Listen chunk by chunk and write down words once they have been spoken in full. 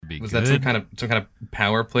be Was good. that some kind of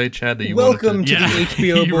power play, Chad? That you Welcome wanted to the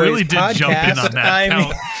HBO you Boys really did podcast. jump in on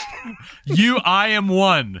that. I am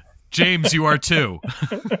one. James, you are two.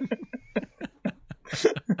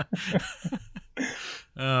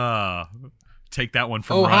 Take that one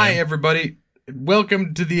from Ryan. Hi, everybody.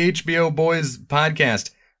 Welcome to the HBO Boys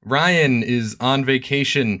podcast. Ryan is on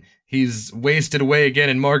vacation. He's wasted away again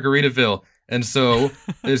in Margaritaville. And so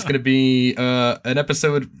there's going to be an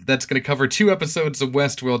episode that's going to cover 2 episodes of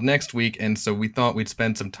Westworld next week. And so we thought we'd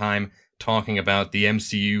spend some time talking about the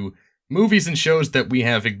MCU movies and shows that we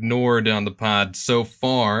have ignored on the pod so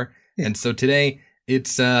far. And so today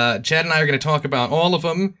it's Chad and I are going to talk about all of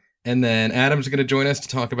them. And then Adam's going to join us to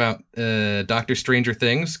talk about Doctor Stranger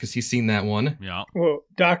Things, because he's seen that one. Yeah. Well,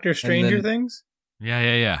 Doctor Stranger Things?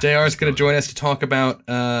 Yeah. JR is going to join us to talk about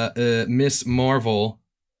Miss Marvel,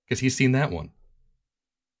 because he's seen that one.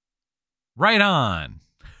 Right on.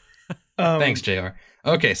 Thanks, JR.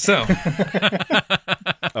 Okay, so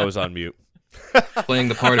I was on mute. playing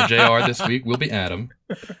the part of JR this week will be Adam.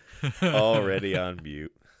 Already on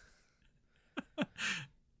mute.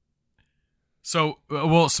 So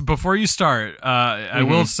before you start, I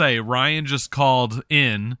will say Ryan just called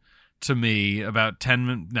in to me about 5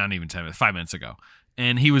 minutes ago,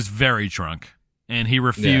 and he was very drunk, and he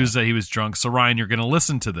refused that he was drunk. So Ryan, you're going to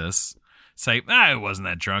listen to this, say, I wasn't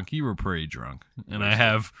that drunk. You were pretty drunk. And I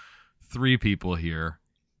have 3 people here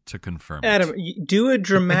to confirm Adam, it. do a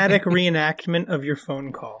dramatic reenactment of your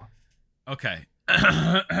phone call. Okay.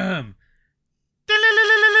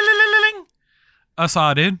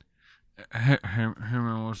 Asad. Hey,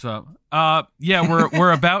 man, what's up? Yeah,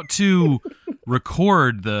 we're about to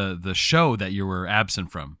record the show that you were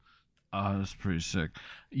absent from. That's pretty sick.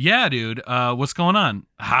 Yeah, dude. What's going on?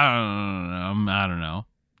 I don't know.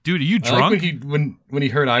 Dude, are you drunk? I like when he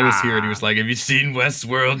heard I was here and he was like, "Have you seen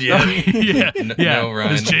Westworld yet?" yeah. No, Ryan.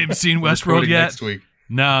 Has James seen We're Westworld recording yet? Next week.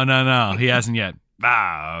 No. He hasn't yet.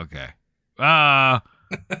 Okay.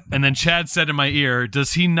 And then Chad said in my ear,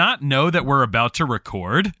 "Does he not know that we're about to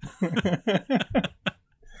record?"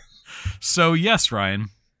 So yes, Ryan,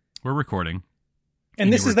 we're recording.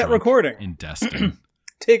 And this is that recording. In Destin.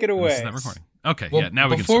 Take it away. This is that recording. Okay, Well, yeah, now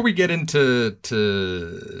we can before start. we get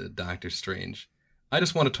into Doctor Strange, I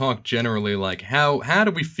just want to talk generally, like, how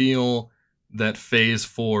do we feel that Phase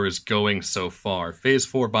 4 is going so far? Phase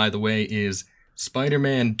 4, by the way, is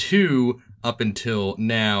Spider-Man 2 up until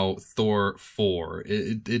now, Thor 4.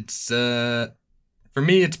 It's for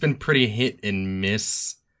me, it's been pretty hit and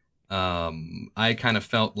miss. I kind of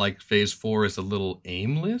felt like Phase 4 is a little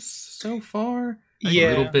aimless so far. Like Yeah.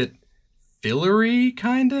 a little bit fillery,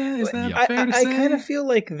 kind of? Is that fair to say? I kind of feel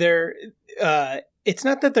like they're... it's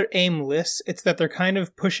not that they're aimless, it's that they're kind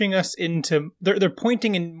of pushing us into... They're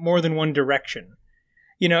pointing in more than one direction.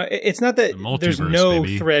 You know, it's not that there's no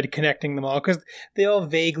thread connecting them all, because they all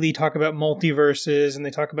vaguely talk about multiverses and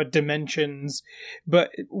they talk about dimensions.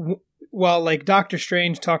 But while, like, Doctor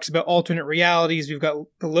Strange talks about alternate realities, we've got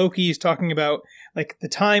the Lokis talking about, like, the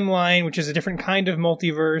timeline, which is a different kind of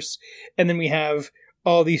multiverse. And then we have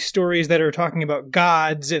all these stories that are talking about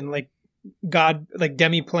gods and, like,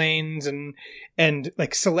 demiplanes and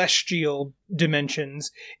like celestial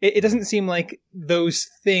dimensions. It doesn't seem like those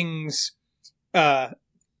things are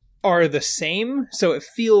the same, so it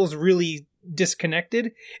feels really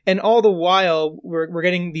disconnected. And all the while, we're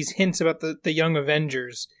getting these hints about the Young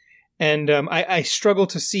Avengers, and I struggle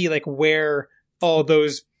to see like where all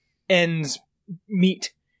those ends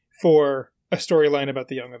meet for a storyline about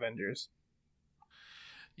the Young Avengers.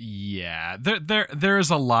 Yeah, there is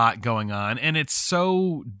a lot going on, and it's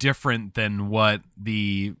so different than what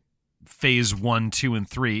the Phase 1, 2, and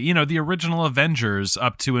 3, you know, the original Avengers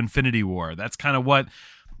up to Infinity War. That's kind of what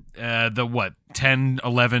the 10,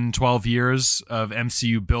 11, 12 years of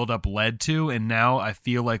MCU buildup led to, and now I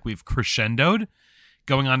feel like we've crescendoed,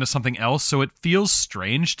 going on to something else, so it feels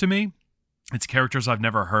strange to me. It's characters I've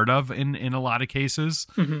never heard of in a lot of cases,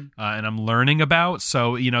 and I'm learning about,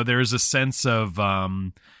 so, you know, there's a sense of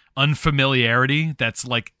unfamiliarity that's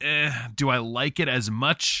like, do I like it as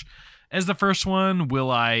much as the first one?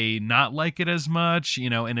 Will I not like it as much? You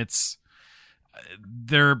know, and it's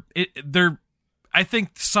I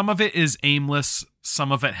think some of it is aimless,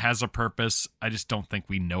 some of it has a purpose. I just don't think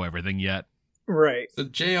we know everything yet. Right. So,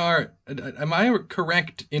 JR, am I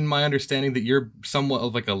correct in my understanding that you're somewhat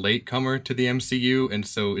of like a latecomer to the MCU, and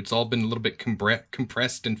so it's all been a little bit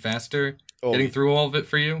compressed and faster getting through all of it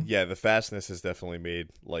for you? Yeah, the fastness has definitely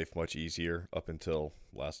made life much easier up until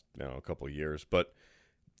last, a couple of years. But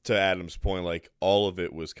to Adam's point, like, all of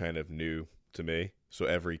it was kind of new to me. So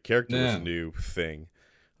every character was a new thing.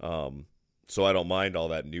 So I don't mind all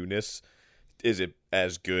that newness. is it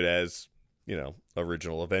as good as, you know,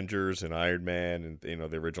 original Avengers and Iron Man and, you know,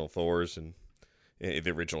 the original Thors and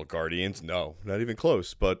the original Guardians? No, not even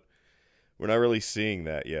close. But we're not really seeing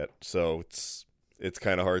that yet, so it's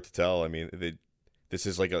kind of hard to tell. I mean, this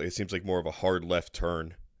is like it seems like more of a hard left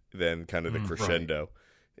turn than kind of the crescendo.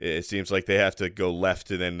 Right. It seems like they have to go left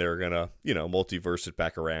and then they're gonna, you know, multiverse it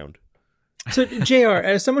back around. So, JR,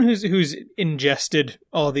 as someone who's ingested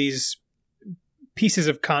all these pieces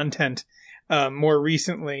of content more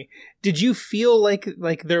recently, did you feel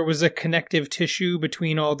like there was a connective tissue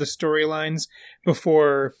between all the storylines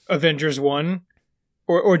before Avengers 1?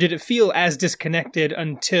 Or did it feel as disconnected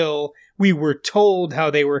until we were told how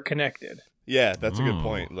they were connected? Yeah, that's a good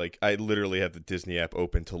point. Like, I literally have the Disney app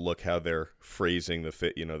open to look how they're phrasing the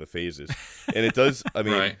phases, and it does. I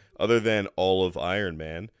mean, other than all of Iron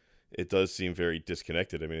Man, it does seem very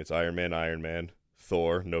disconnected. I mean, it's Iron Man,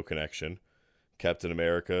 Thor, no connection, Captain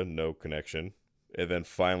America, no connection, and then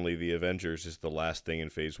finally the Avengers is the last thing in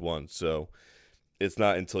Phase 1. So it's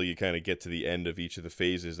not until you kind of get to the end of each of the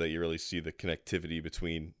phases that you really see the connectivity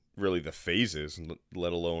between really the phases,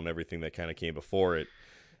 let alone everything that kind of came before it.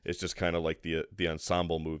 It's just kind of like the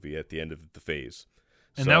ensemble movie at the end of the phase.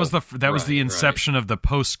 And so, that was the inception of the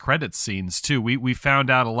post-credits scenes too. We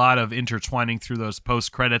found out a lot of intertwining through those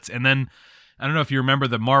post-credits, and then I don't know if you remember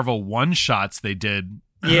the Marvel one-shots they did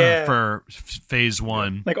for Phase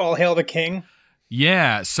 1, like All Hail the King.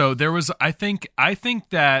 Yeah, so there was. I think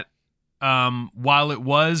that. While it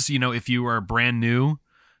was, you know, if you were brand new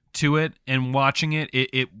to it and watching it,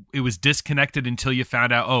 it was disconnected until you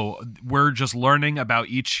found out, oh, we're just learning about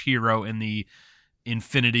each hero in the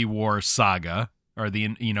Infinity War saga, or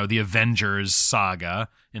the Avengers saga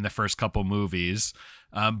in the first couple movies.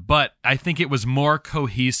 But I think it was more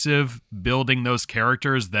cohesive building those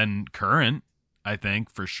characters than current, I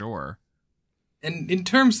think, for sure. And in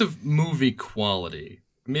terms of movie quality,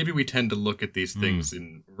 maybe we tend to look at these things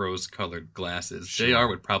in rose-colored glasses. Sure. JR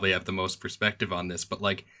would probably have the most perspective on this, but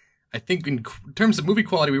like, I think in terms of movie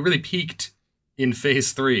quality, we really peaked in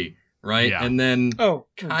Phase 3, right? Yeah. And then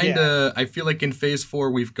I feel like in Phase 4,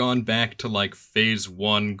 we've gone back to like Phase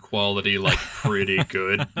 1 quality, like pretty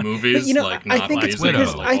good movies. But, you know, like not I think it's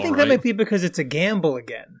because I think that might be because it's a gamble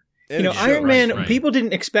again. You know, Iron Man, people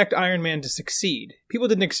didn't expect Iron Man to succeed. People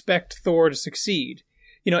didn't expect Thor to succeed.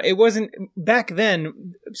 You know, it wasn't back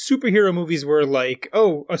then. Superhero movies were like,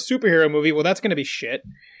 oh, a superhero movie. Well, that's going to be shit.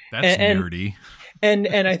 That's nerdy. And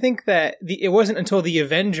I think that it wasn't until the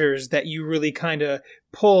Avengers that you really kind of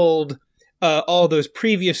pulled all those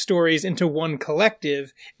previous stories into one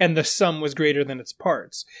collective, and the sum was greater than its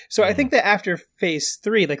parts. So I think that after Phase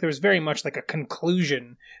 3, like there was very much like a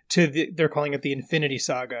conclusion to they're calling it the Infinity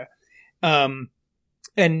Saga.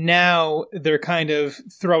 And now they're kind of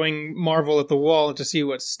throwing Marvel at the wall to see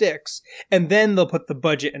what sticks, and then they'll put the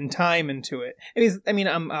budget and time into it. I mean,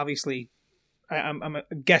 I'm obviously, I'm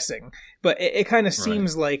guessing, but it kind of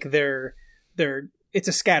seems like it's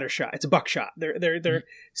a scattershot, it's a buckshot. They're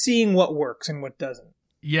seeing what works and what doesn't.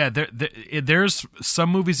 Yeah, there's some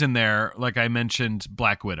movies in there, like I mentioned,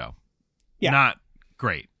 Black Widow, not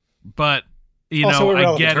great, but. You know,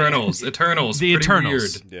 I get Eternals. The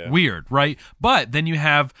Eternals. Weird, right? But then you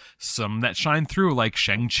have some that shine through, like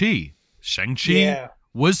Shang-Chi. Shang-Chi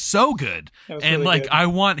was so good. Was and, really like, good. I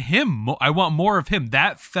want more of him.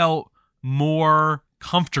 That felt more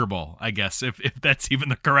comfortable, I guess, if that's even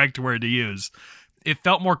the correct word to use. It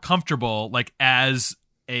felt more comfortable, like, as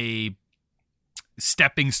a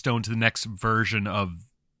stepping stone to the next version of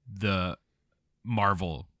the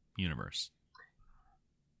Marvel universe.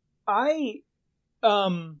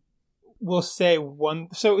 Will say one.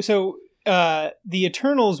 So the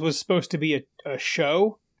Eternals was supposed to be a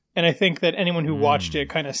show, and I think that anyone who watched it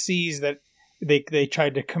kind of sees that they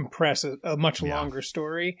tried to compress a much longer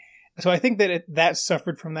story. So I think that that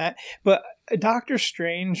suffered from that. But Doctor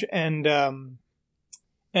Strange and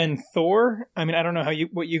Thor. I mean, I don't know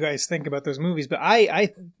what you guys think about those movies, but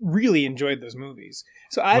I really enjoyed those movies.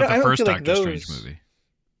 So I don't feel like those. Strange movie.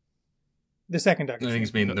 The second Doctor Strange. I think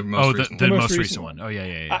it's been the most recent one. The most recent one. Oh,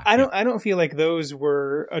 yeah. I don't feel like those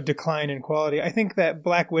were a decline in quality. I think that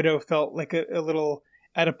Black Widow felt like a little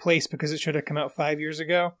out of place because it should have come out 5 years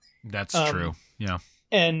ago. That's true. Yeah.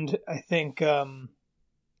 And I think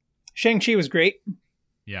Shang-Chi was great.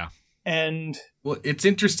 Yeah. And well, it's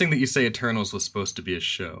interesting that you say Eternals was supposed to be a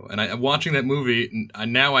show. And I'm watching that movie,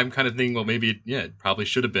 and now I'm kind of thinking, well, maybe it probably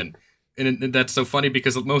should have been. And that's so funny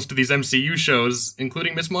because most of these MCU shows,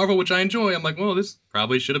 including Ms. Marvel, which I enjoy, I'm like, well, this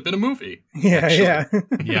probably should have been a movie. Yeah.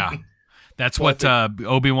 That's what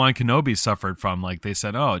Obi-Wan Kenobi suffered from. Like, they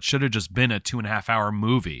said, oh, it should have just been a 2.5-hour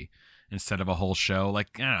movie. instead of a whole show. Like,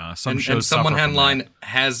 I don't know, some and shows someone suffer from online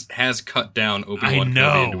that. has cut down Obi-Wan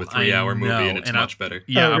Kenobi into a 3-hour movie, and it's much better.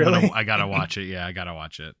 Yeah, really? I gotta watch it. Yeah, I gotta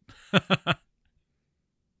watch it.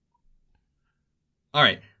 All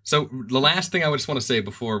right. So the last thing I would just want to say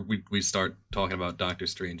before we start talking about Doctor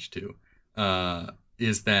Strange 2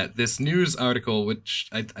 is that this news article, which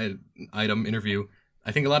item interview,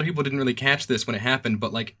 I think a lot of people didn't really catch this when it happened,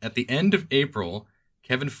 but like at the end of April,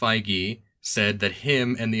 Kevin Feige said that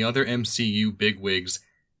him and the other MCU bigwigs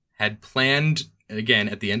had planned, again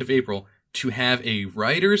at the end of April, to have a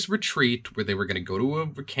writer's retreat where they were going to go to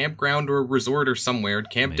a campground or a resort or somewhere,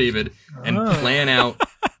 Camp Amazing. David, and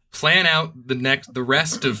plan out the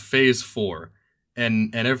rest of Phase 4.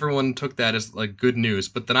 And everyone took that as like good news.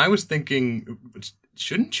 But then I was thinking,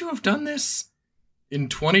 shouldn't you have done this in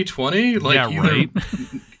 2020? Like, yeah, right.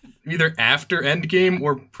 Either after Endgame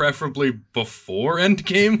or preferably before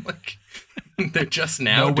Endgame. Like, they're just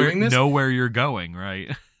now doing this. Know where you're going,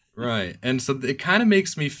 right? Right. And so it kind of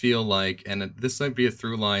makes me feel like, and this might be a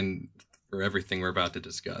through line for everything we're about to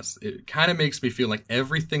discuss, it kind of makes me feel like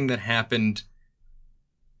everything that happened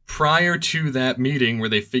prior to that meeting where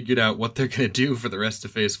they figured out what they're going to do for the rest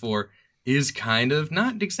of Phase 4 is kind of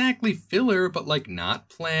not exactly filler, but like not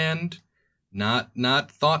planned, not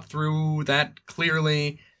thought through that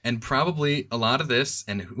clearly. And probably a lot of this,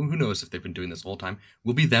 and who knows if they've been doing this the whole time,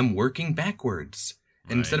 will be them working backwards.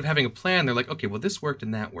 And instead of having a plan, they're like, okay, well, this worked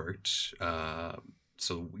and that worked.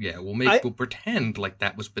 So yeah, we'll pretend like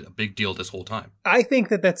that was a big deal this whole time. I think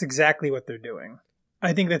that's exactly what they're doing.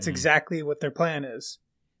 I think that's exactly what their plan is,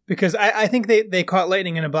 because I think they caught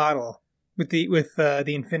lightning in a bottle with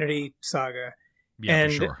the Infinity Saga. Yeah,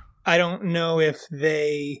 and for sure. I don't know if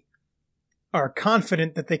they are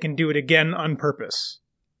confident that they can do it again on purpose.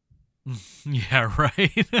 Yeah,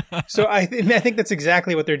 right. So I think that's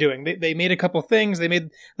exactly what they're doing. They made a couple things. They made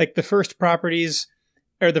like the first properties,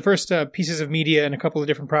 or the first pieces of media in a couple of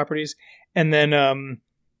different properties, and then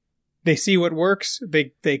they see what works.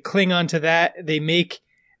 They cling on to that. They make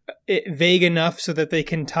it vague enough so that they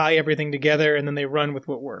can tie everything together, and then they run with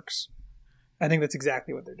what works. I think that's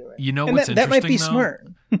exactly what they're doing. You know, and what's that might be though? smart.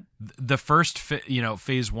 The first,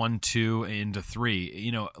 Phase 1, 2 into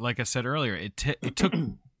 3. Like I said earlier, it took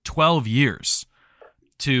 12 years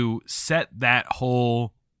to set that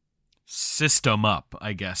whole system up,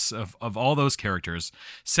 I guess, of all those characters.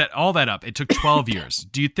 Set all that up. It took 12 years.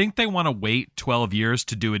 Do you think they want to wait 12 years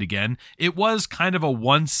to do it again? It was kind of a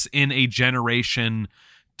once-in-a-generation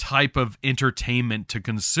type of entertainment to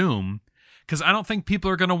consume, because I don't think people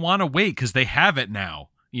are going to want to wait because they have it now,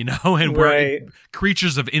 and we're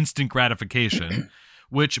creatures of instant gratification.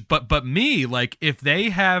 But me, like, if they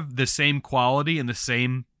have the same quality and the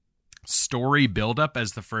same story buildup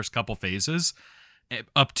as the first couple phases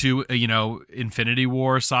up to Infinity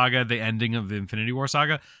War saga, the ending of the Infinity War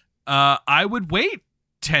saga, I would wait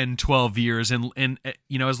 10-12 years and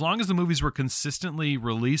as long as the movies were consistently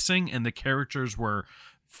releasing and the characters were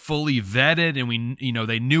fully vetted and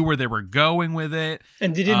they knew where they were going with it,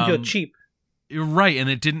 and they didn't feel cheap, right? And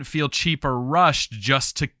it didn't feel cheap or rushed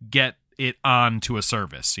just to get it onto a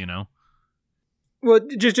service, Well,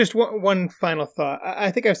 just one final thought.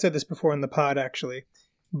 I think I've said this before in the pod, actually,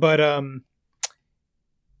 but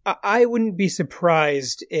I wouldn't be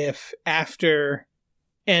surprised if after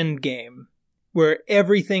Endgame, where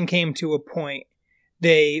everything came to a point,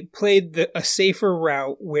 they played a safer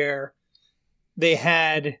route where they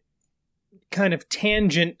had kind of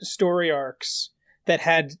tangent story arcs that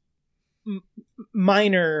had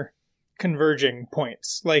minor converging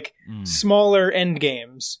points, like smaller end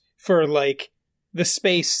games for like the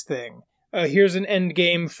space thing. Here's an end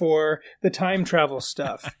game for the time travel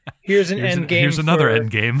stuff. Here's an end game. Here's another end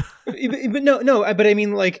game. But no. But I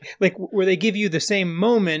mean, like where they give you the same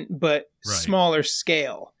moment but smaller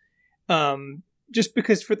scale. Just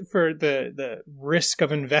because for the risk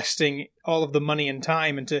of investing all of the money and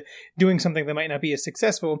time into doing something that might not be as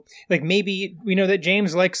successful, like maybe we know that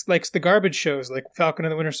James likes the garbage shows like Falcon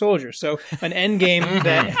and the Winter Soldier. So an end game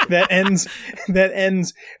that ends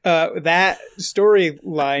that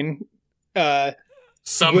storyline.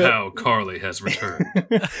 Somehow Carly has returned.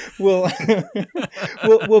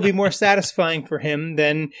 will be more satisfying for him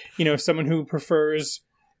than someone who prefers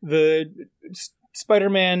the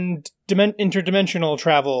Spider-Man interdimensional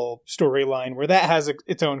travel storyline where that has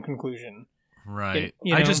its own conclusion. Right.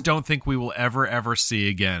 I just don't think we will ever see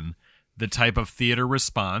again the type of theater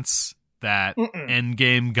response that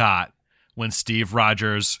Endgame got when Steve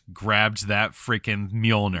Rogers grabbed that freaking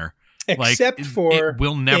Mjolnir. Except it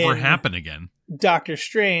will never happen again. Doctor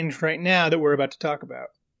Strange right now that we're about to talk about.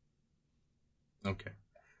 Okay.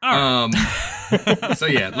 So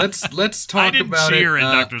yeah, let's talk I didn't about cheer it. in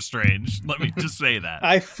Doctor Strange. Let me just say that.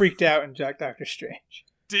 I freaked out in Doctor Strange.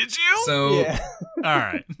 Did you? So Yeah. All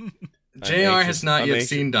right. JR has not yet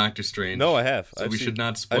seen Doctor Strange. No, I have. So we should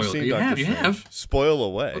not spoil it. You Doctor have. Spoil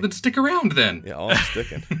away. Well, then stick around then. Yeah, I'm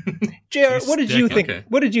sticking. JR, what did you think? Okay.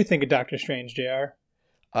 What did you think of Doctor Strange, JR?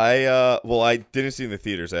 I didn't see it in the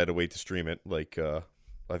theaters. I had to wait to stream it, like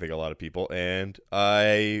I think a lot of people, and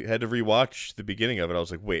I had to rewatch the beginning of it. I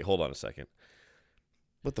was like, wait, hold on a second.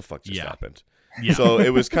 What the fuck just happened? Yeah. So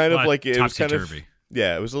it was kind of like it was kind of topsy-turvy.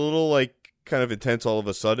 it was a little like kind of intense all of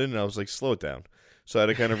a sudden, and I was like, slow it down. So I had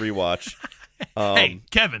to kind of rewatch. Hey,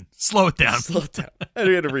 Kevin, slow it down. Slow it down. I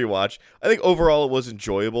had to rewatch. I think overall it was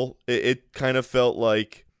enjoyable. It kind of felt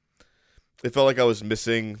like I was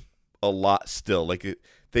missing a lot still. Like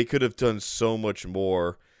they could have done so much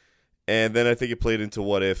more. And then I think it played into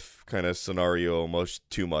What If kind of scenario almost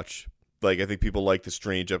too much. Like I think people liked the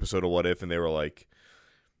Strange episode of What If, and they were like,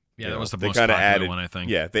 yeah, that was the they most kinda popular added, one, I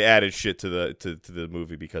think. Yeah, they added shit to the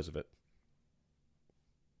movie because of it.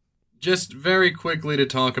 Just very quickly to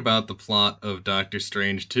talk about the plot of Doctor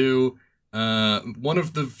Strange 2. One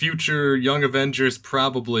of the future Young Avengers,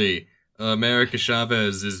 probably, America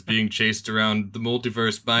Chavez, is being chased around the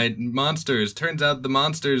multiverse by monsters. Turns out the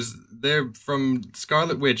monsters, they're from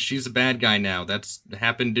Scarlet Witch. She's a bad guy now. That's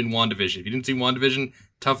happened in WandaVision. If you didn't see WandaVision,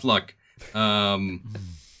 tough luck.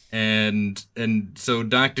 And so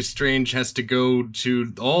Doctor Strange has to go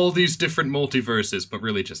to all these different multiverses, but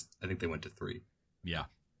really just, I think they went to 3. Yeah.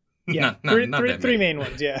 Yeah, not three main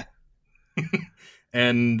ones, yeah.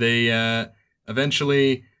 And they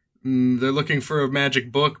eventually they're looking for a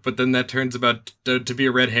magic book, but then that turns out to be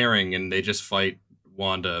a red herring, and they just fight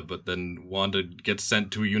Wanda. But then Wanda gets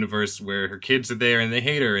sent to a universe where her kids are there, and they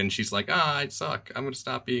hate her, and she's like, I suck. I'm gonna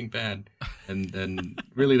stop being bad. And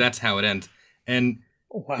really, that's how it ends. And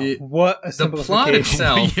wow, what a the plot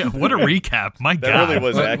itself. Yeah, what a recap! My That God. really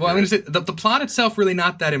was Well, accurate. I'm going to say the plot itself really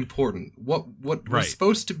not that important. What Right. was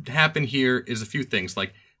supposed to happen here is a few things,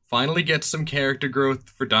 like finally get some character growth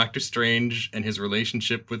for Doctor Strange and his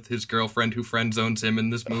relationship with his girlfriend who friend zones him in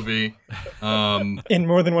this movie. In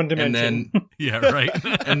more than one dimension. Yeah, right.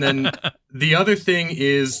 And then the other thing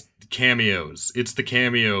is cameos. It's the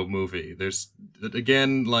cameo movie. There's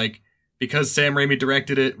again like. Because Sam Raimi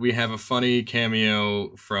directed it, we have a funny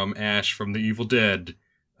cameo from Ash from The Evil Dead,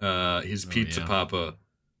 his pizza papa,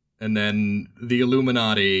 and then the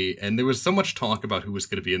Illuminati. And there was so much talk about who was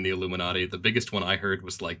going to be in the Illuminati. The biggest one I heard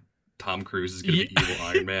was like Tom Cruise is going to be evil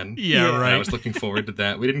Iron Man. Yeah, right. And I was looking forward to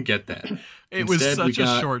that. We didn't get that. It was Instead, such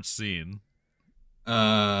a short scene.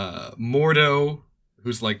 Mordo,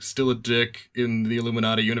 who's like still a dick in the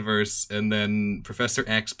Illuminati universe, and then Professor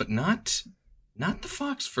X, but not the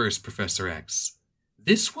Fox-verse Professor X.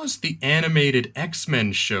 This was the animated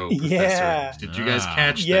X-Men show, Professor X. Did you guys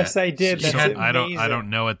catch that? Yes, I did. That's I don't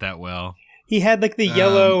know it that well. He had like the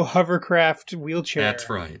yellow hovercraft wheelchair. That's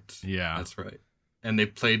right. Yeah. That's right. And they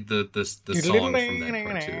played the song from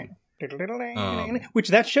that cartoon. Which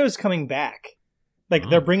that show's coming back. Like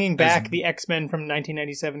they're bringing back the X-Men from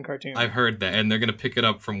 1997 cartoon. I've heard that, and they're going to pick it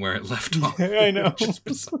up from where it left off. I know. Which is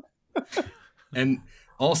bizarre. And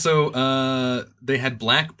also, they had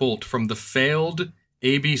Black Bolt from the failed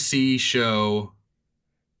ABC show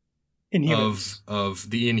of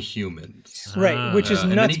the Inhumans. Right, which is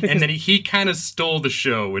nuts. And then he kind of stole the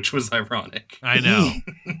show, which was ironic. I know.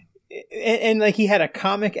 And like he had a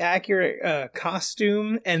comic accurate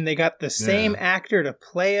costume, and they got the same actor to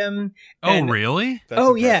play him. Oh, really? That's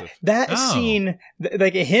impressive. Yeah, that scene,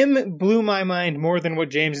 like him, blew my mind more than what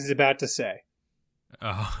James is about to say.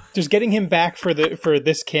 Oh. Just getting him back for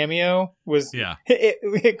this cameo was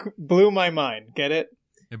it blew my mind. Get it?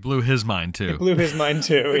 It blew his mind too. It blew his mind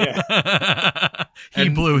too. Yeah. He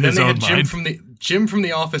blew his own mind. Jim from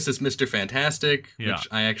The Office is Mr. Fantastic, which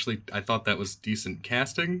I thought that was decent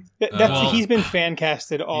casting. He's been fan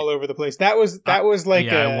casted all over the place. That was like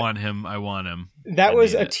I want him. That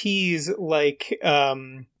was a tease, like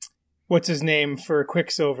what's his name for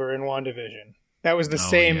Quicksilver in WandaVision. That was the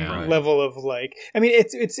same level of like. I mean,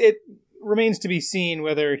 it remains to be seen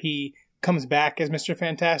whether he comes back as Mr.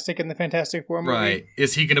 Fantastic in the Fantastic Four movie. Right?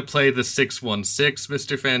 Is he going to play the 616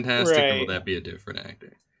 Mr. Fantastic, or will that be a different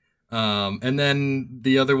actor? And then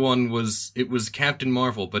the other one was Captain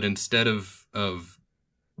Marvel, but instead of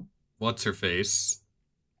what's her face,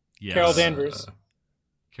 Carol Danvers.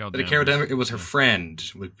 Carol Danvers. It was her friend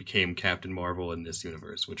who became Captain Marvel in this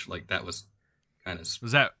universe, which like that was kind of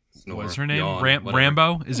what's her name?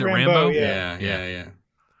 Rambo? Is it Rambo? Yeah.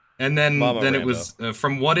 And then it was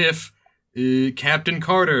from What If, Captain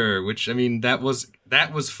Carter, which I mean that was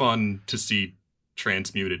fun to see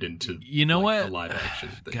transmuted into what? A live action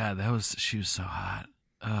thing. God, she was so hot.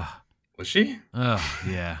 Ugh. Was she? Oh,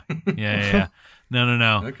 yeah. Yeah.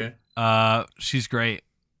 No. Okay. She's great.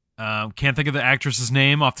 Can't think of the actress's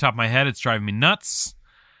name off the top of my head. It's driving me nuts.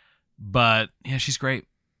 But yeah, she's great.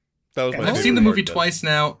 I've seen the movie twice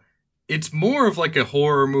now. It's more of like a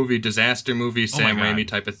horror movie, disaster movie, Sam Raimi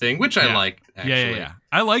type of thing, which I like, actually. Yeah.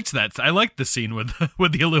 I liked that. I liked the scene with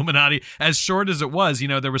the Illuminati. As short as it was,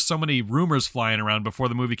 there were so many rumors flying around before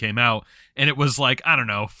the movie came out, and it was like, I don't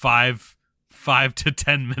know, 5 to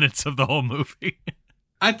 10 minutes of the whole movie.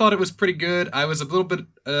 I thought it was pretty good. I was a little bit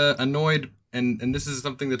annoyed, and this is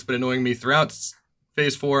something that's been annoying me throughout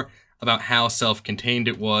Phase 4, about how self-contained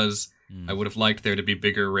it was. I would have liked there to be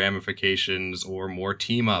bigger ramifications or more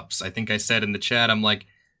team-ups. I think I said in the chat, I'm like,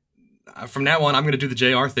 from now on, I'm going to do the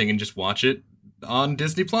JR thing and just watch it on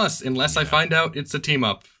Disney Plus, unless I find out it's a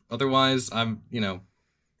team-up. Otherwise,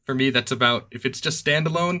 for me, that's about, if it's just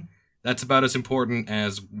standalone, that's about as important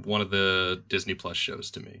as one of the Disney Plus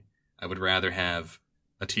shows to me. I would rather have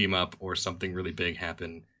a team-up or something really big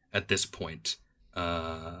happen at this point.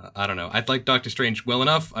 I don't know. I'd like Doctor Strange well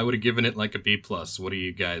enough. I would have given it like a B+. What do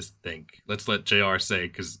you guys think? Let's let JR say,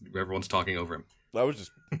 because everyone's talking over him. I would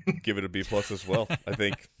just give it a B+ as well. I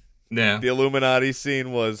think the Illuminati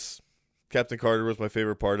scene was... Captain Carter was my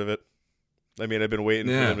favorite part of it. I mean, I've been waiting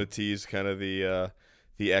for them to tease kind of the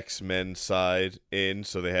X-Men side in,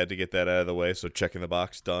 so they had to get that out of the way, so checking the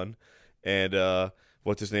box, done. And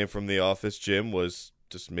what's his name from The Office, Jim, was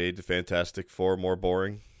just made the Fantastic Four more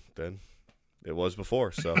boring than it was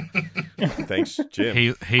before, so thanks,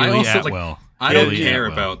 Jim. Haley Atwell. I don't care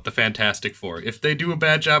about the Fantastic Four. If they do a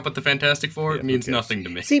bad job with the Fantastic Four, it means nothing to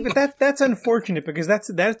me. See, but that's unfortunate, because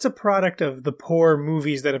that's a product of the poor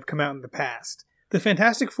movies that have come out in the past. The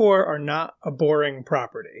Fantastic Four are not a boring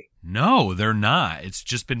property. No, they're not. It's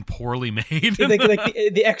just been poorly made.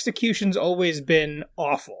 the execution's always been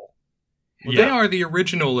awful. Well, they are the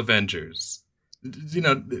original Avengers.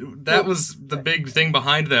 That was the big thing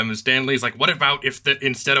behind them. Is Stan Lee's like, what about if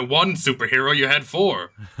instead of one superhero, you had 4?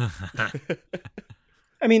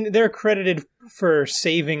 I mean, they're credited for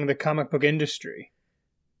saving the comic book industry.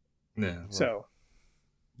 Yeah. So,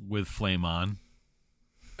 with Flame On.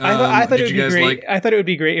 I thought it would be great. I thought it would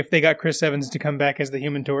be great if they got Chris Evans to come back as the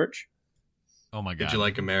Human Torch. Oh my god! Did you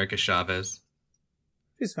like America Chavez?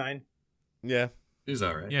 She's fine. Yeah, she's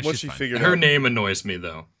all right. Yeah, once she figured her name annoys me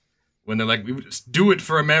though. When they're like, do it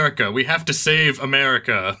for America. We have to save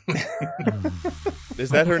America. Is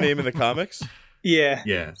that her name in the comics? Yeah.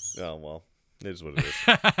 Yes. Oh well, it is what it is.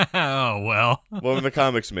 Oh well. What were the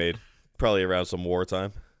comics made? Probably around some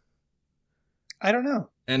wartime. I don't know.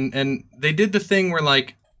 And they did the thing where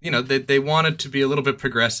like, they wanted to be a little bit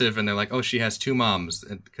progressive, and they're like, oh, she has 2 moms,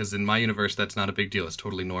 because in my universe that's not a big deal. It's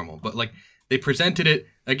totally normal. But like, they presented it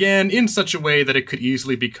again in such a way that it could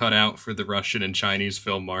easily be cut out for the Russian and Chinese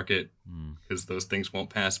film market, because those things won't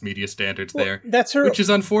pass media standards there. That's her, which is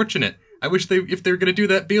unfortunate. I wish if they're going to do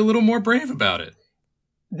that, be a little more brave about it.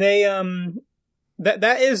 They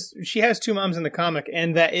that is, she has 2 moms in the comic,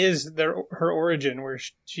 and that is her origin, where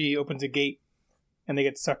she opens a gate and they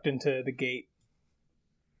get sucked into the gate.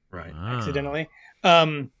 Right. Accidentally.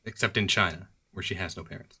 Except in China, where she has no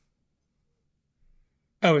parents.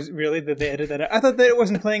 Oh, really? Did they edit that out? I thought that it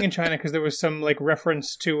wasn't playing in China because there was some like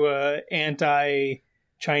reference to a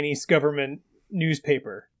anti-Chinese government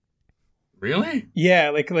newspaper. Really? Yeah,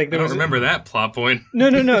 like there I don't remember that plot point.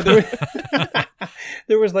 No.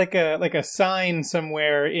 There was like a sign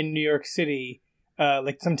somewhere in New York City,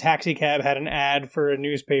 like some taxi cab had an ad for a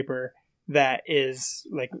newspaper that is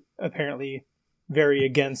like apparently very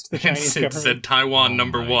against the Chinese government. It said Taiwan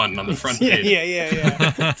 #1 on the front page.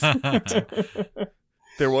 Yeah.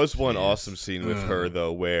 There was one awesome scene with her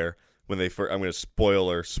though, where when they first, I'm going to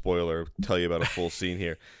spoiler, tell you about a full scene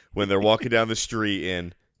here. When they're walking down the street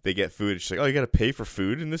and they get food, she's like, "Oh, you got to pay for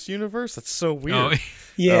food in this universe? That's so weird." Oh,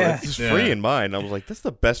 yeah, it's free in mine. I was like, "That's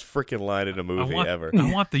the best freaking line in a movie ever."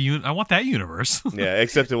 I want that universe. Yeah,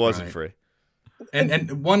 except it wasn't free.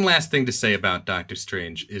 And one last thing to say about Doctor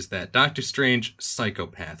Strange is that Doctor Strange,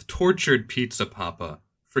 psychopath, tortured Pizza Papa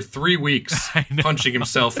for 3 weeks, punching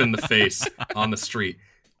himself in the face on the street.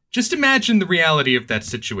 Just imagine the reality of that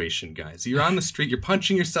situation, guys. You're on the street, you're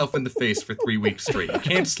punching yourself in the face for 3 weeks straight. You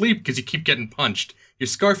can't sleep because you keep getting punched. You're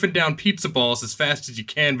scarfing down pizza balls as fast as you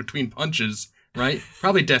can between punches, right?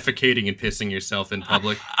 Probably defecating and pissing yourself in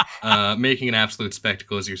public, making an absolute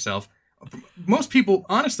spectacle of yourself. Most people,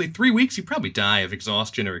 honestly, 3 weeks, you probably die of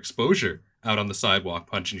exhaustion or exposure out on the sidewalk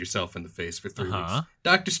punching yourself in the face for 3 weeks.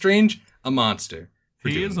 Doctor Strange, a monster.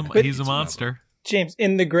 He's a monster. James,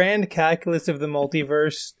 in the grand calculus of the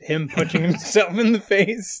multiverse, him punching himself in the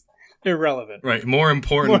face, irrelevant. Right, more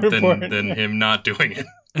important than him not doing it.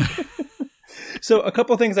 So a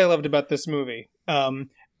couple things I loved about this movie.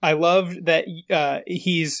 I loved that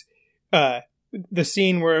he's the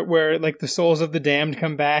scene where like the souls of the damned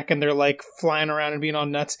come back and they're like flying around and being all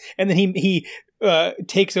nuts, and then he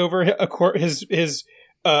takes over his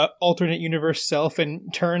alternate universe self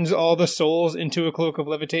and turns all the souls into a cloak of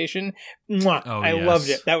levitation. Mwah! I loved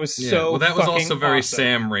it. That was so. Well, that was also very awesome.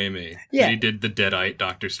 Sam Raimi. Yeah, he did the Deadite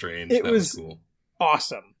Doctor Strange. That was cool.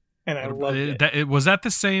 Awesome. And I loved it. Was that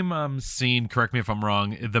the same scene, correct me if I'm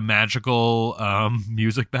wrong, the magical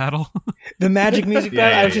music battle? The magic music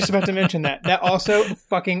battle? I was just about to mention that. That also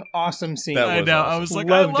fucking awesome scene. I know. Awesome. I was like,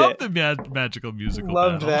 loved I love the magical musical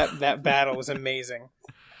loved battle. That battle was amazing.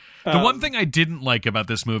 The one thing I didn't like about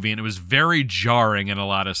this movie, and it was very jarring in a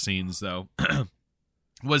lot of scenes, though,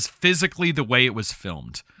 was physically the way it was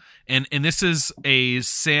filmed. And this is a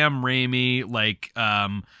Sam Raimi, like,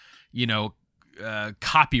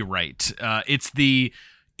 copyright. It's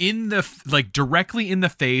directly in the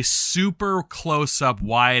face, super close up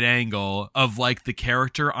wide angle of like the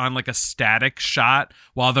character on like a static shot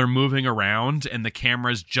while they're moving around and the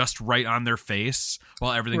camera's just right on their face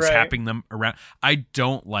while everything's happening them around. I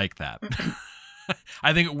don't like that.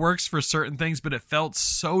 I think it works for certain things, but it felt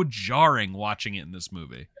so jarring watching it in this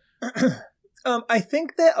movie. I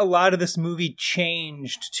think that a lot of this movie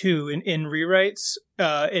changed too in rewrites,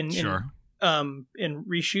 in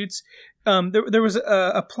reshoots. There was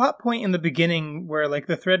a plot point in the beginning where like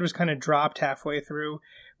the thread was kind of dropped halfway through,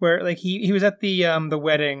 where like he was at the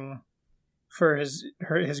wedding for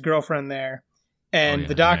his girlfriend there, and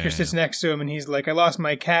the doctor sits next to him and he's like, "I lost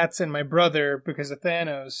my cats and my brother because of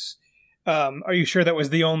Thanos. Are you sure that was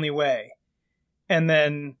the only way?" And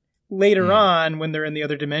then later on, when they're in the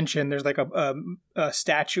other dimension, there's like a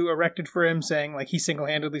statue erected for him saying like he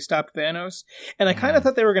single-handedly stopped Thanos. And I kind of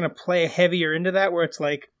thought they were going to play heavier into that, where it's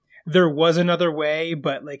like there was another way,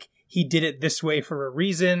 but like he did it this way for a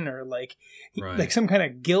reason, or like like some kind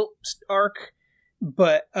of guilt arc.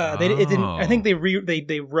 But it didn't. I think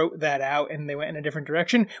they wrote that out and they went in a different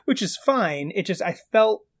direction, which is fine. It just I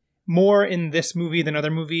felt more in this movie than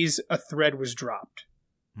other movies a thread was dropped.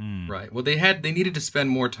 Right. Well, they needed to spend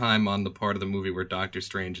more time on the part of the movie where Doctor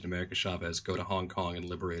Strange and America Chavez go to Hong Kong and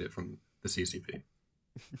liberate it from the CCP,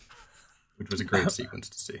 which was a great sequence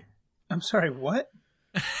to see. I'm sorry, what?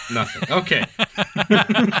 Nothing. Okay.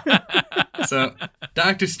 So,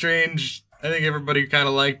 Doctor Strange, I think everybody kind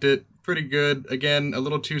of liked it. Pretty good. Again, a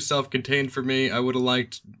little too self-contained for me. I would have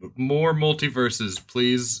liked more multiverses,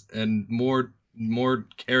 please, and more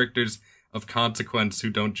characters of consequence who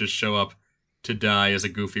don't just show up to die as a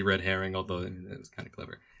goofy red herring, although it was kind of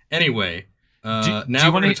clever. Anyway, now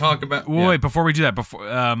we're going to talk about... Wait, before we do that,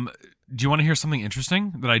 do you want to hear something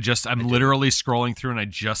interesting that I'm literally scrolling through and I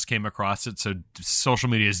just came across it, so social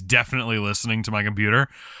media is definitely listening to my computer.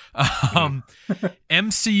 MCU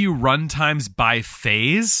runtimes by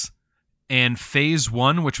phase, and phase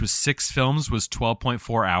 1, which was 6 films, was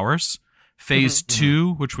 12.4 hours. Phase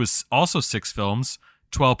 2, which was also 6 films,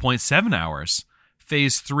 12.7 hours.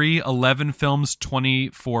 Phase 3, 11 films,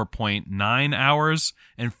 24.9 hours.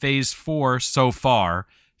 And Phase 4, so far,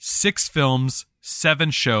 6 films, 7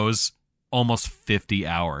 shows, almost 50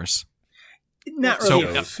 hours. Not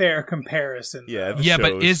really a fair comparison. Yeah,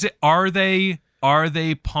 but are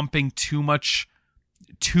they pumping too much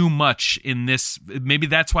in this? Maybe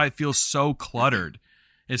that's why it feels so cluttered.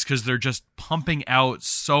 It's because they're just pumping out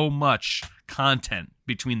so much content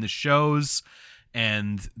between the shows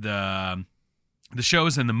and the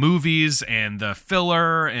shows and the movies and the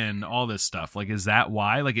filler and all this stuff. Like, is that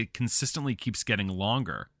why? Like, it consistently keeps getting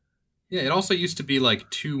longer. Yeah, it also used to be like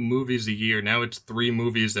 2 movies a year. Now it's 3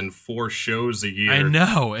 movies and 4 shows a year. I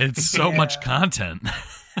know. It's so much content.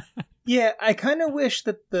 Yeah, I kind of wish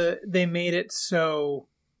that they made it so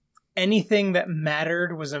anything that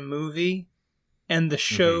mattered was a movie and the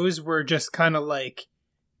shows were just kind of like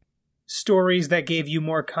stories that gave you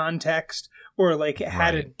more context or like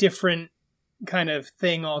had a different kind of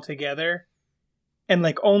thing altogether, and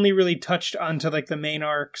like only really touched onto like the main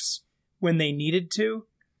arcs when they needed to.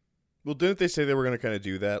 Well, didn't they say they were going to kind of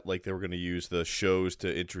do that? Like they were going to use the shows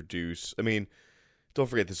to introduce. I mean, don't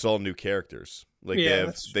forget this is all new characters. Like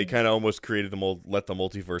they kind of almost created let the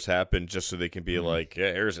multiverse happen just so they can be like,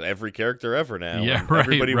 yeah, here's every character ever now. Yeah,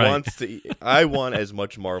 everybody wants to. I want as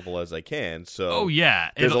much Marvel as I can. So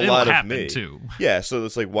there's a lot of me too. Yeah, so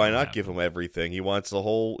it's like why not give him everything? He wants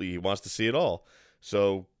He wants to see it all.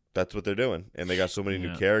 So that's what they're doing, and they got so many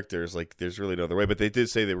new characters. Like there's really no other way. But they did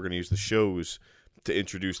say they were going to use the shows to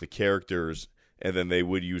introduce the characters and then they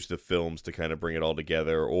would use the films to kind of bring it all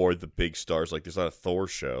together, or the big stars. Like, there's not a Thor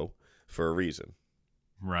show for a reason.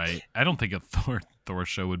 Right. I don't think a Thor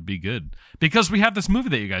show would be good because we have this movie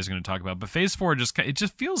that you guys are going to talk about. But Phase 4 it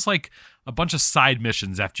just feels like a bunch of side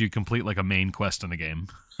missions after you complete like a main quest in a game.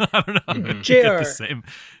 I don't know. Mm-hmm. You get the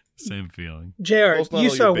same feeling. JR,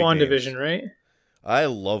 you saw WandaVision, right? I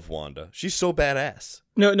love Wanda. She's so badass.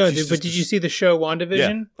 No, but did you see the show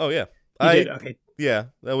WandaVision? Yeah. Oh yeah. You did? Okay. Yeah,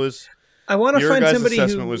 that was. I want to find somebody who. Your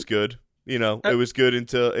assessment was good. You know, it was good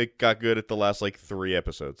until it got good at the last like 3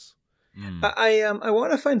 episodes. I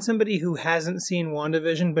want to find somebody who hasn't seen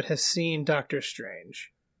WandaVision but has seen Doctor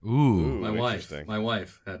Strange. Ooh, my wife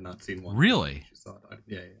had not seen WandaVision. Really? She saw it.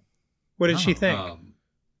 Yeah. What did she think?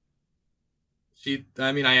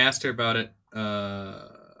 I asked her about it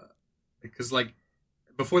because like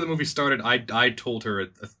before the movie started, I told her a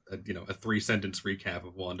 3-sentence recap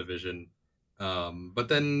of WandaVision. But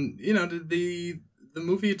then the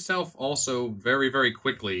movie itself also very, very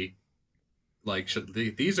quickly. Like,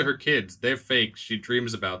 these are her kids. They're fake. She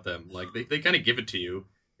dreams about them. Like, they kind of give it to you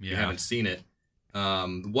if you haven't seen it.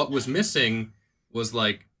 What was missing was,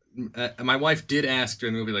 like, my wife did ask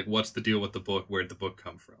during the movie, like, what's the deal with the book? Where'd the book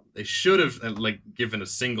come from? They should have, given a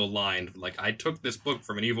single line, like, I took this book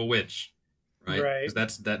from an evil witch. Right?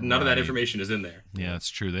 Because none of that information is in there. Yeah,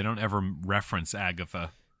 that's true. They don't ever reference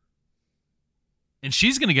Agatha. And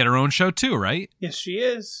she's going to get her own show, too, right? Yes, she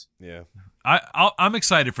is. Yeah. I'm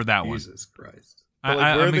excited for that one. Jesus Christ.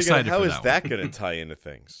 I'm excited for that one. How is that going to tie into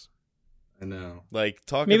things? I know. Like,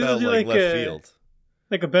 maybe about like left field.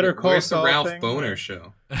 Like a Better Call Saul Where's the Ralph thing? Boner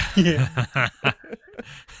show? Yeah.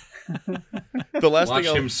 Watch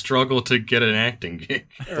him struggle to get an acting gig.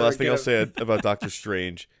 The last thing I'll say about Doctor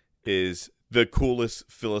Strange is the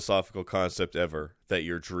coolest philosophical concept ever, that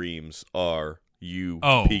your dreams are you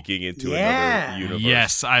peeking into another universe.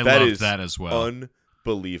 Yes, I love that as well.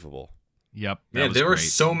 Unbelievable. Yep. Man, there are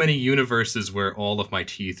so many universes where all of my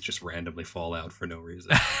teeth just randomly fall out for no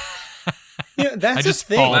reason. That's a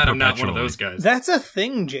thing. I'm not one of those guys. That's a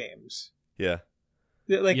thing, James. Yeah.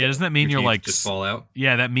 Like, doesn't that mean you're like just fall out?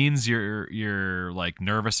 Yeah, that means you're like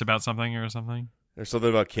nervous about something or something. There's something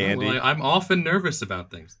about candy. Well, I'm often nervous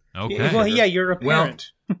about things. Okay. Well, yeah, you're a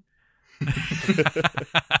parent.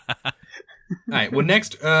 All right. Well,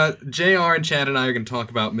 next, JR and Chad and I are going to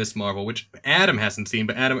talk about Ms. Marvel, which Adam hasn't seen.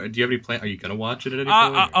 But Adam, do you have any plan? Are you going to watch it at any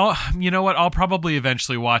point? You know what? I'll probably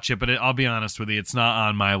eventually watch it, but I'll be honest with you, it's not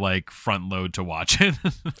on my like front load to watch it.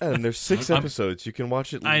 And there's 6 episodes. You can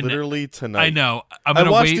watch it literally tonight. I know. I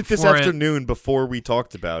watched it this afternoon before we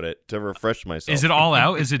talked about it to refresh myself. Is it all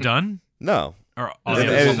out? Is it done? No. Or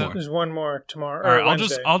there's one more tomorrow. Or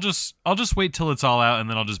Wednesday. I'll just wait till it's all out, and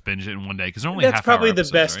then I'll just binge it in one day because only that's half probably hour the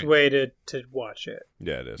episodes, best right? way to watch it.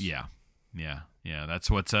 Yeah, it is. Yeah. That's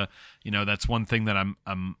what's that's one thing that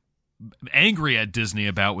I'm angry at Disney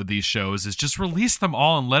about with these shows is just release them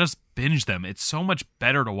all and let us binge them. It's so much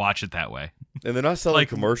better to watch it that way. And they're not selling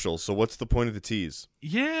commercials, so what's the point of the tease?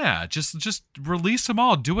 Yeah, just release them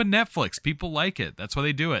all. Do a Netflix. People like it. That's why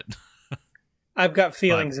they do it. I've got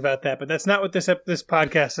feelings about that, but that's not what this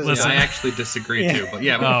podcast is. Listen, I actually disagree too. But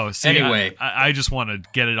yeah. Anyway, I just want to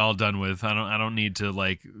get it all done with. I don't need to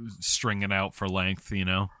like string it out for length.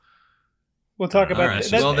 We'll talk about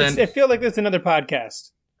that. Well, I feel like that's another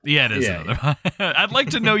podcast. Yeah, it is another. I'd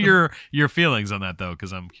like to know your feelings on that though,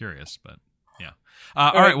 because I'm curious. But yeah.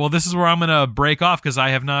 All right. Well, this is where I'm going to break off because I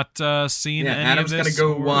have not seen any Adam's of this. Adam's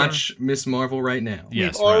going to go watch Ms. Marvel right now.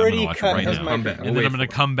 Yes, we've already cut right his now. microphone. And then I'm going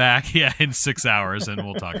to come back in 6 hours and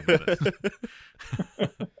we'll talk about it.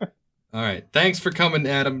 All right. Thanks for coming,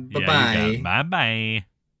 Adam. Bye-bye. Bye-bye.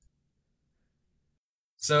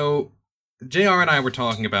 So, JR and I were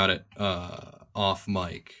talking about it off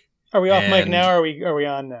mic. Are we off mic now or are we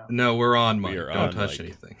on now? No, we're on mic. Don't touch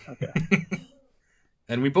anything. Okay.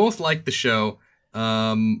 And we both like the show.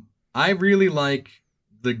 I really like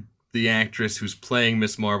the actress who's playing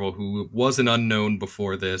Ms. Marvel, who was an unknown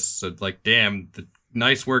before this. So, damn, the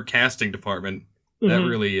nice work casting department. That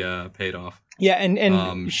really paid off. Yeah,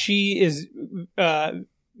 and she is.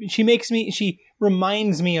 She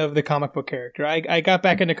reminds me of the comic book character. I got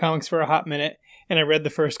back into comics for a hot minute, and I read the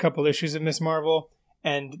first couple issues of Ms. Marvel,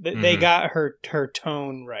 and they got her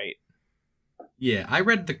tone right. Yeah, I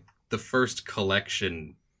read the first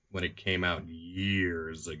collection when it came out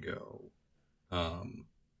years ago.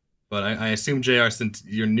 But I assume, JR, since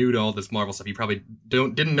you're new to all this Marvel stuff, you probably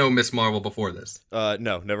didn't know Ms. Marvel before this.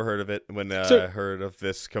 No, never heard of it. When I heard of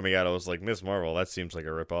this coming out, I was like, Ms. Marvel, that seems like a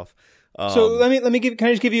ripoff. So can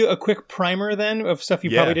I just give you a quick primer then of stuff you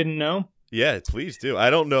probably didn't know? Yeah, please do. I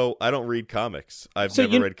don't know. I don't read comics. I've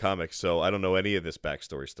never read comics, so I don't know any of this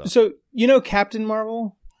backstory stuff. So, you know Captain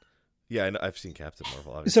Marvel? Yeah, I've seen Captain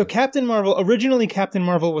Marvel, obviously. So Captain Marvel, originally Captain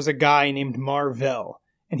Marvel was a guy named Mar-Vell,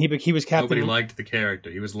 and he was Captain. Nobody liked the character.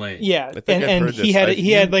 He was lame. Yeah, and he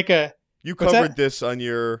had like a. You covered this on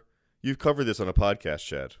your. You've covered this on a podcast,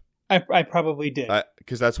 Chad. I probably did.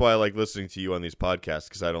 Because that's why I like listening to you on these podcasts,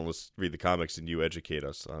 because I don't read the comics and you educate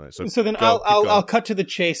us on it. So then I'll cut to the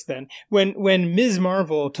chase then. When Ms.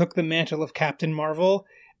 Marvel took the mantle of Captain Marvel,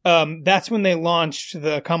 that's when they launched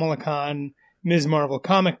the Kamala Khan Ms. Marvel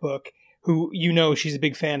comic book, who, you know, she's a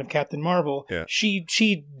big fan of Captain Marvel. Yeah.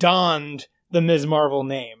 She donned the Ms. Marvel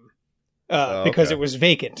name because it was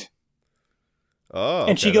vacant. Oh,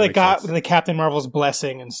 and she got the Captain Marvel's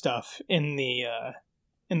blessing and stuff in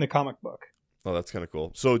the comic book. Oh, that's kind of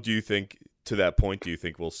cool. So do you think, to that point,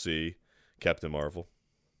 we'll see Captain Marvel?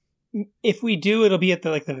 If we do, it'll be at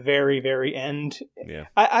the very, very end. Yeah.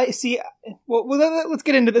 I see. Well, let's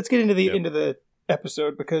get into the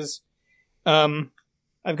episode, because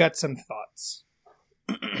I've got some thoughts.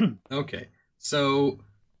 Okay. So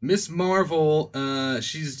Miss Marvel,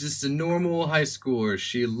 she's just a normal high schooler.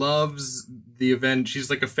 She loves the event. She's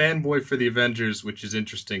like a fanboy for the Avengers, which is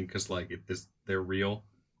interesting because they're real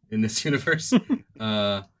in this universe.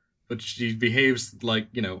 But she behaves like,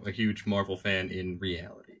 a huge Marvel fan in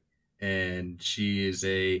reality. And she is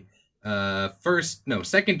a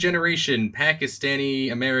second generation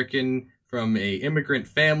Pakistani American from a immigrant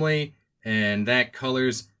family, and that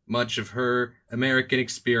colors much of her American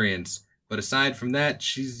experience. But aside from that,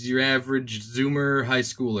 she's your average Zoomer high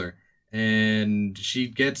schooler. And she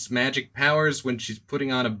gets magic powers when she's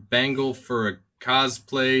putting on a bangle for a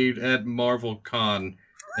cosplay at Marvel Con.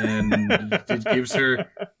 And it gives her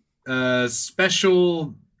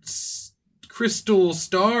special crystal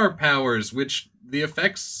star powers, which the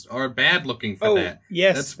effects are bad looking for that.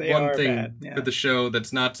 Yes, that's they one are thing bad. Yeah. for the show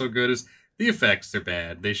that's not so good is the effects are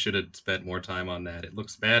bad. They should have spent more time on that. It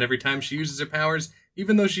looks bad every time she uses her powers,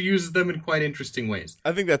 even though she uses them in quite interesting ways.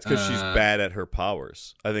 I think that's because she's bad at her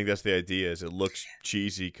powers. I think that's the idea. Is it looks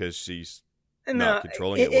cheesy because she's not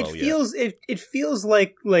controlling it well yet. It feels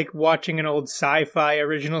like watching an old sci-fi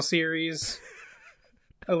original series.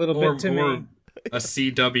 A little bit to me. A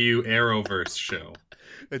CW Arrowverse show.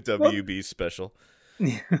 A WB special.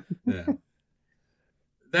 Yeah.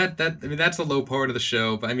 That's a low part of the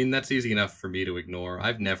show, but that's easy enough for me to ignore.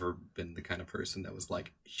 I've never been the kind of person that was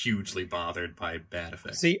hugely bothered by bad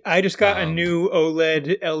effects. See, I just got a new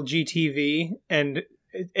OLED LG TV, and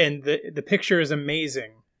the picture is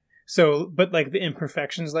amazing. So, but the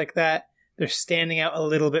imperfections like that, they're standing out a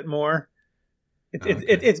little bit more.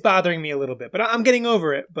 It's bothering me a little bit, but I'm getting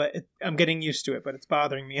over it. But I'm getting used to it. But it's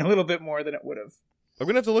bothering me a little bit more than it would have. I'm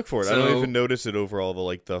gonna have to look for it. I don't even notice it over all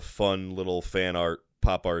the fun little fan art,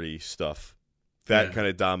 pop arty stuff. That kind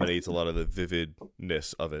of dominates a lot of the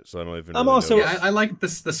vividness of it. So I don't even. I like the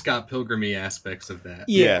Scott Pilgrim-y aspects of that.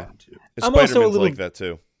 Yeah. Spider-Man's like that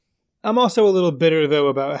too. I'm also a little bitter though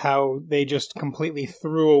about how they just completely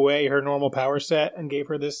threw away her normal power set and gave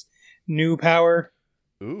her this new power.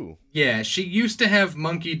 Ooh. Yeah, she used to have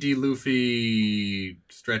Monkey D. Luffy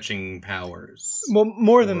stretching powers. Well,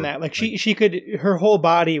 more than that. She could, her whole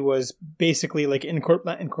body was basically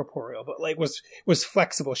not incorporeal, but was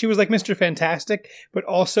flexible. She was like Mr. Fantastic, but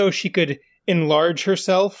also she could enlarge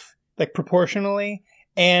herself proportionally,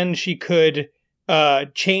 and she could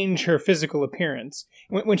change her physical appearance.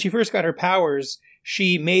 When she first got her powers,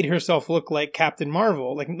 she made herself look like Captain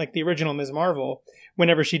Marvel, like the original Ms. Marvel,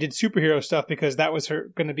 whenever she did superhero stuff, because that was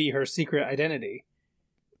going to be her secret identity.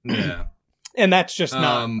 Yeah. And that's just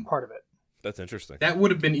not part of it. That's interesting. That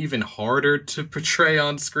would have been even harder to portray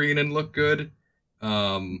on screen and look good.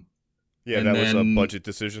 Was a budget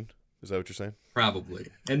decision. Is that what you're saying? Probably.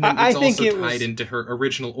 And then it's also tied into her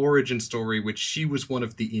original origin story, which she was one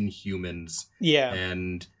of the Inhumans. Yeah.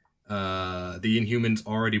 And the Inhumans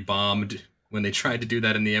already bombed when they tried to do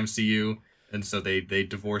that in the MCU, and so they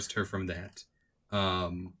divorced her from that.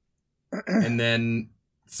 And then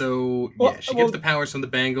she gets the powers from the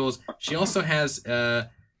bangles. She also has a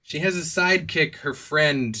sidekick, her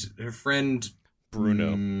friend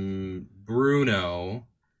Bruno. Bruno.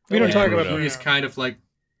 We don't talk about Bruno. He's kind of like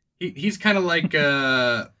he's kind of like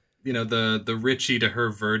the Richie to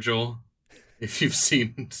her Virgil. If you've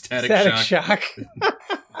seen Static Shock.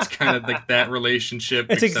 It's kind of like that relationship.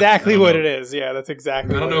 It's exactly what it is. Yeah, that's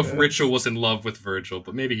exactly. I don't know if Rachel was in love with Virgil,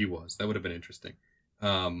 but maybe he was. That would have been interesting.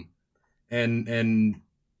 And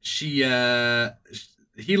she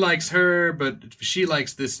he likes her, but she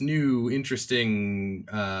likes this new, interesting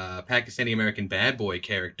Pakistani American bad boy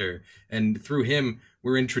character, and through him,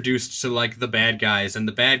 we're introduced to like the bad guys, and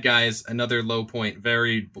the bad guys, another low point,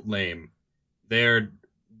 very lame. They're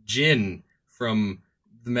Jinn from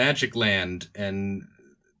the Magic Land, and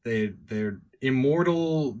they're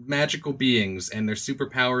immortal magical beings, and their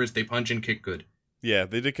superpowers, they punch and kick good. Yeah,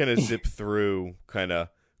 they did kind of zip through kind of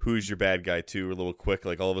who's your bad guy too a little quick.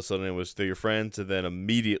 Like all of a sudden it was they're your friends, and then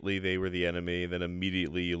immediately they were the enemy, then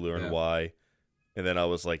immediately you learn why. And then I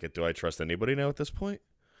was like, do I trust anybody now at this point?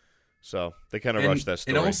 So they kind of rushed that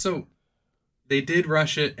story. And also, they did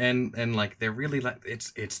rush it, and like they're really like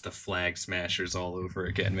it's the Flag Smashers all over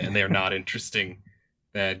again, man. They're not interesting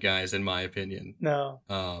bad guys in my opinion. No.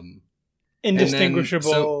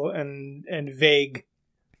 Indistinguishable and vague.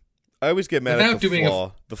 I always get mad at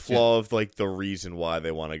the flaw of like the reason why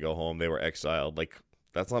they want to go home. They were exiled. Like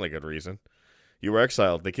that's not a good reason. You were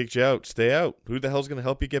exiled. They kicked you out. Stay out. Who the hell's going to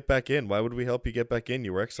help you get back in? Why would we help you get back in?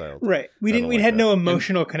 You were exiled. Right. We had no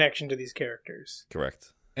emotional connection to these characters.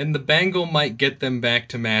 Correct. And the bangle might get them back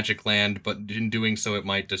to Magic Land, but in doing so, it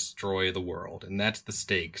might destroy the world, and that's the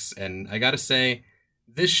stakes. And I gotta say,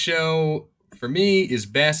 this show for me is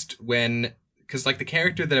best because like the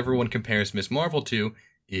character that everyone compares Ms. Marvel to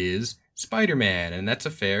is Spider-Man, and that's a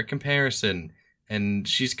fair comparison. And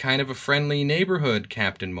she's kind of a friendly neighborhood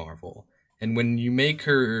Captain Marvel. And when you make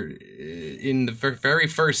her, in the very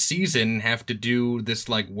first season, have to do this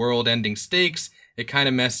like world-ending stakes, it kind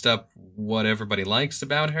of messed up what everybody likes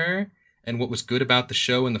about her and what was good about the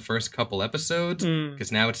show in the first couple episodes,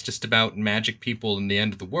 because now it's just about magic people and the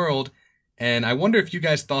end of the world. And I wonder if you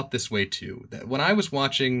guys thought this way too. That when I was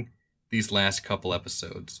watching these last couple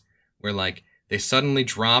episodes, where like they suddenly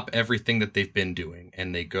drop everything that they've been doing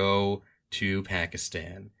and they go to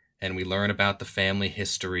Pakistan, and we learn about the family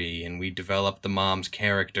history, and we develop the mom's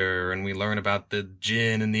character, and we learn about the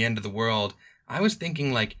Jinn and the end of the world, I was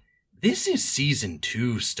thinking like, this is season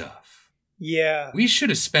 2 stuff. Yeah. We should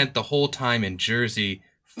have spent the whole time in Jersey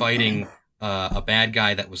fighting a bad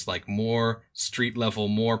guy that was like more street level,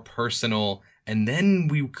 more personal, and then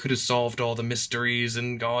we could have solved all the mysteries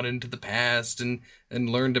and gone into the past and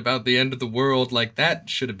learned about the end of the world. Like that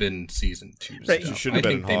should have been season 2 right. stuff. She should have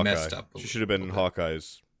been in Hawkeye. Messed up she should have been in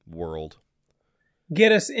Hawkeye's world.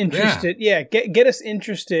 Get us interested. Yeah, get us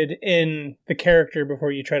interested in the character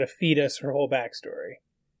before you try to feed us her whole backstory.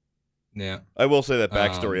 Yeah, I will say that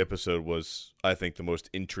backstory episode was, I think, the most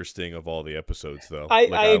interesting of all the episodes, though.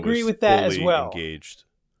 I agree with that as well. Engaged.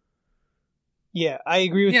 Yeah, I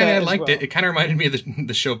agree with that. Yeah, I liked it. It kind of reminded me of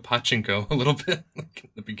the show Pachinko a little bit, like in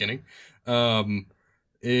the beginning. The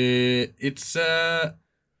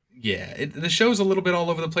show's a little bit all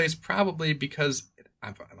over the place, probably because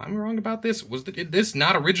I'm wrong about this. Was this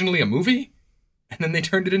not originally a movie, and then they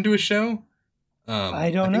turned it into a show?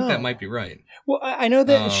 I don't know. I think that might be right. Well, I know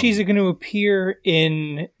that she's going to appear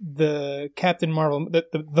in the Captain Marvel,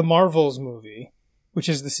 the Marvels movie, which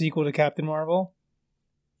is the sequel to Captain Marvel.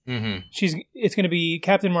 Mm-hmm. It's going to be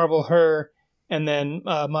Captain Marvel, her, and then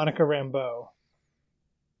Monica Rambeau.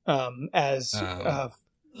 As what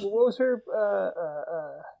was her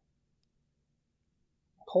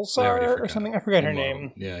Pulsar or something? I forgot her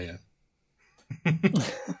name. Yeah.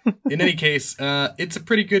 In any case, it's a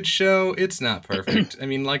pretty good show. It's not perfect. I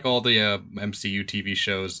mean, like all the MCU TV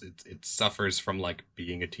shows, it suffers from like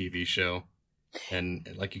being a TV show, and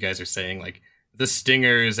like you guys are saying, like the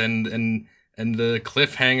stingers and the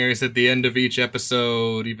cliffhangers at the end of each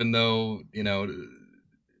episode. Even though you know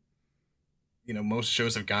most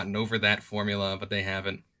shows have gotten over that formula, but they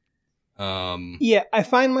haven't. Yeah, I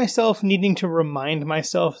find myself needing to remind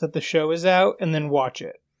myself that the show is out and then watch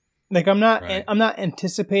it. Like I'm not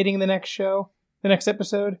anticipating the next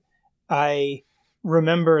episode. I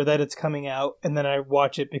remember that it's coming out and then I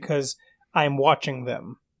watch it because I'm watching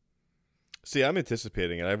them. See, I'm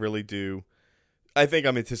anticipating it. I really do. I think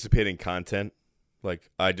I'm anticipating content. Like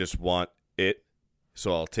I just want it,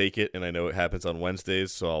 so I'll take it, and I know it happens on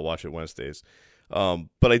Wednesdays, so I'll watch it Wednesdays.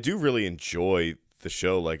 But I do really enjoy the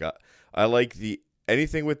show. Like I like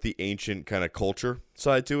anything with the ancient kind of culture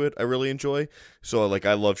side to it, I really enjoy. So, like,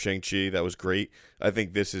 I love Shang-Chi. That was great. I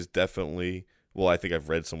think this is definitely, well, I think I've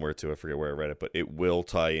read somewhere too. I forget where I read it, but it will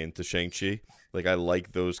tie into Shang-Chi. Like, I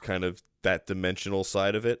like those kind of, that dimensional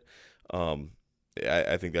side of it.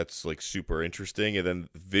 I think that's, like, super interesting. And then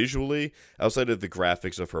visually, outside of the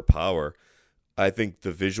graphics of her power, I think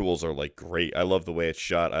the visuals are, like, great. I love the way it's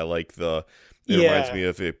shot. I like It reminds me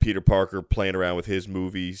of Peter Parker playing around with his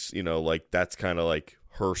movies, like that's kind of like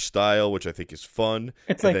her style, which I think is fun.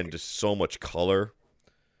 It's and then just so much color.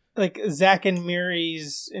 Like Zack and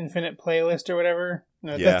Miri's Infinite Playlist or whatever.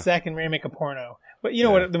 No, that's Zack and Ray make a porno. But you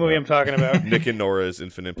know what the movie I'm talking about? Nick and Nora's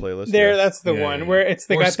Infinite Playlist. That's the one where it's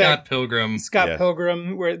they got Scott Pilgrim. Scott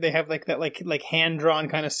Pilgrim, where they have like that like hand drawn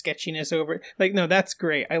kind of sketchiness over it. Like, no, that's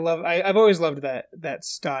great. I've always loved that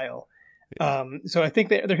style. Yeah. So I think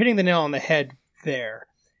they're hitting the nail on the head there.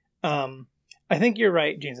 I think you're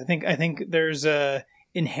right, James. I think there's a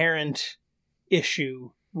inherent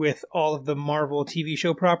issue with all of the Marvel TV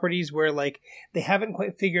show properties where like they haven't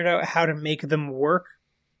quite figured out how to make them work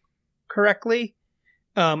correctly,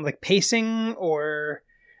 like pacing or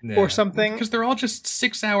something, because they're all just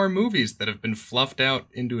 6-hour movies that have been fluffed out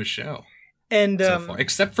into a show. And so far,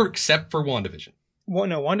 except for WandaVision. Well,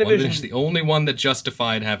 no, WandaVision is the only one that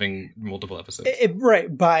justified having multiple episodes.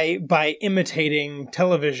 Right, by imitating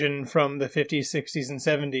television from the 50s, 60s, and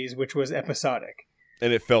 70s, which was episodic.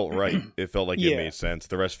 And it felt right. It felt like it made sense.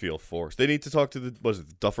 The rest feel forced. They need to talk to the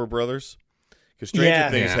Duffer Brothers? Because Stranger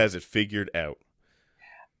Things has it figured out.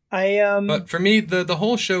 But for me, the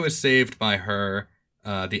whole show is saved by her,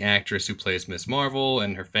 the actress who plays Ms. Marvel,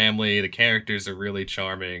 and her family. The characters are really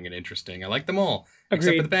charming and interesting. I like them all. Agreed.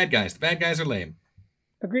 Except for the bad guys. The bad guys are lame.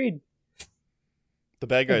 Agreed. The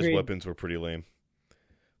bad guys' weapons were pretty lame.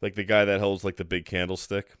 Like the guy that holds like the big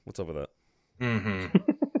candlestick. What's up with that? Mm-hmm.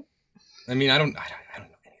 I mean, I don't know any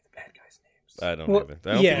of the bad guys' names. I don't either.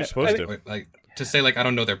 I don't think you're supposed to. Like, to say like I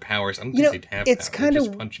don't know their powers. I don't think they'd have powers. Kind of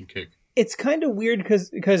just punch and kick. It's kind of weird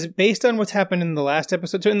because based on what's happened in the last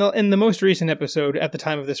episode, so in the most recent episode at the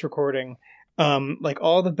time of this recording, like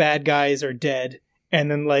all the bad guys are dead,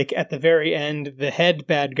 and then like at the very end, the head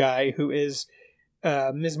bad guy, who is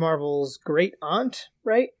Ms. Marvel's great aunt,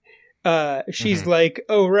 right? She's like,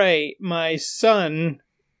 "Oh right, my son."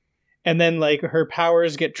 And then, like, her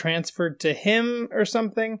powers get transferred to him or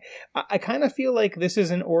something. I kind of feel like this is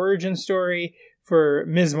an origin story for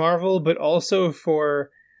Ms. Marvel, but also for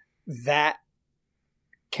that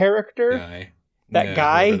character. Guy.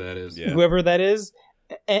 Whoever that is.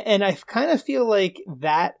 And I kind of feel like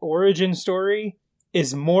that origin story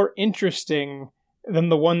is more interesting than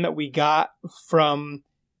the one that we got from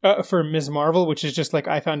for Ms. Marvel, which is just like,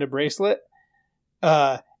 I found a bracelet.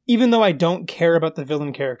 Even though I don't care about the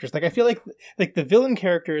villain characters. Like, I feel like the villain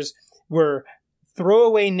characters were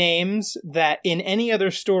throwaway names that in any other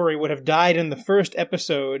story would have died in the first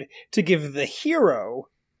episode to give the hero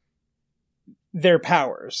their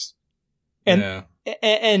powers. And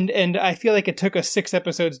and I feel like it took us 6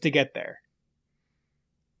 episodes to get there.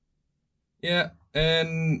 Yeah,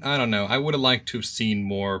 and I don't know. I would have liked to have seen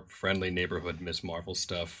more friendly neighborhood Ms. Marvel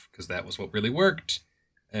stuff, because that was what really worked.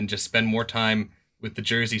 And just spend more time with the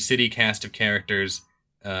Jersey City cast of characters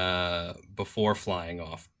before flying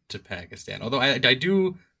off to Pakistan. Although I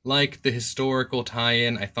do like the historical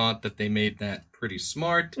tie-in. I thought that they made that pretty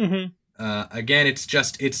smart. Mm-hmm. Again,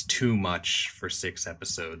 it's too much for 6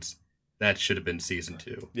 episodes. That should have been season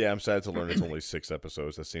 2. Yeah, I'm sad to learn it's only 6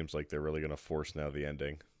 episodes. That seems like they're really going to force now the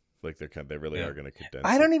ending. Like they really are going to condense.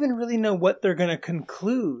 I don't even really know what they're going to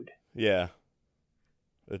conclude. Yeah.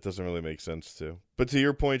 It doesn't really make sense to. But to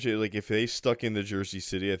your point, Jay, like if they stuck in the Jersey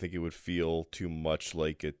City, I think it would feel too much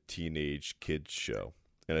like a teenage kids show.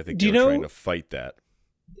 And I think they're trying to fight that.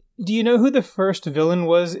 Do you know who the first villain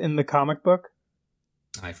was in the comic book?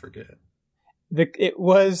 I forget. It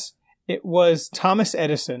was Thomas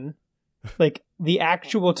Edison, like the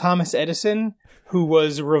actual Thomas Edison, who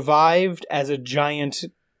was revived as a giant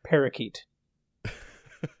parakeet.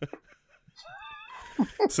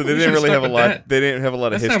 So they didn't really have a lot. That. They didn't have a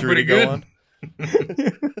lot of history to go on.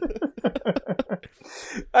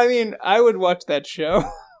 I mean, I would watch that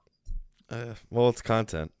show. Well, it's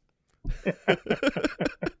content.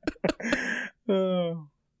 All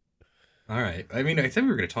right. I mean, I said we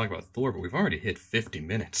were going to talk about Thor, but we've already hit 50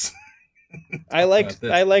 minutes. I liked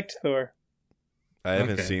Thor. I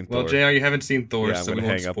haven't seen Thor. Well, JR, you haven't seen Thor, so we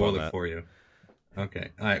won't spoil it for you. Okay.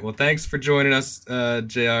 All right. Well, thanks for joining us,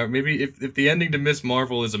 JR. Maybe if the ending to Ms.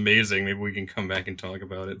 Marvel is amazing, maybe we can come back and talk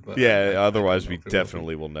about it. But otherwise we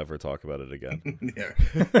definitely will never talk about it again. Yeah.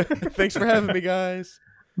 Thanks for having me, guys.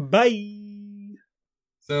 Bye.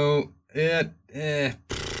 So,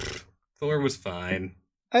 Thor was fine.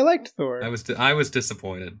 I liked Thor. I was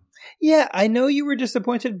disappointed. Yeah, I know you were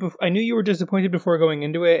disappointed. I knew you were disappointed before going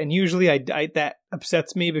into it, and usually that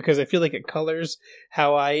upsets me because I feel like it colors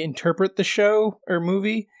how I interpret the show or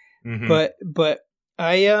movie. Mm-hmm. But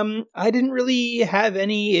I didn't really have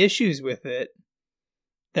any issues with it.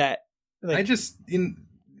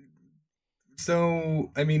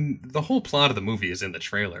 So, I mean, the whole plot of the movie is in the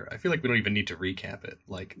trailer. I feel like we don't even need to recap it.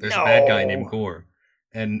 Like, there's a bad guy named Gore,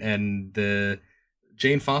 and the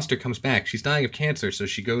Jane Foster comes back. She's dying of cancer, so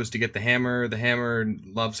she goes to get the hammer. The hammer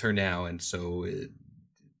loves her now, and so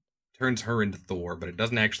turns her into Thor, but it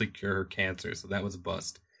doesn't actually cure her cancer, so that was a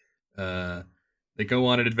bust. They go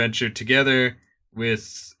on an adventure together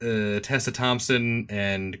with Tessa Thompson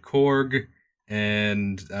and Korg,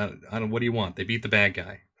 and I don't know, what do you want? They beat the bad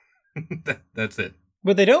guy. That's it.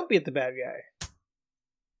 But they don't beat the bad guy.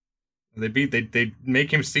 They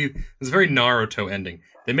make him see. It's a very Naruto ending.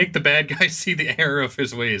 They make the bad guy see the error of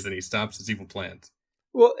his ways, and he stops his evil plans.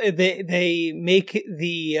 Well, they make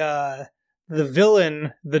the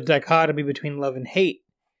villain the dichotomy between love and hate,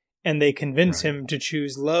 and they convince him to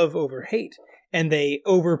choose love over hate, and they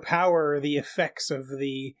overpower the effects of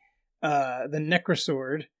the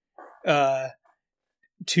Necrosword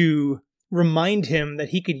to remind him that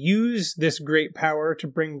he could use this great power to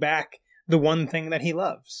bring back the one thing that he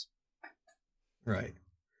loves. Right.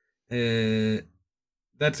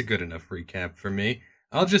 That's a good enough recap for me.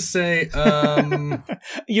 I'll just say,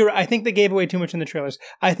 I think they gave away too much in the trailers.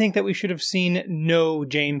 I think that we should have seen no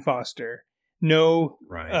Jane Foster, no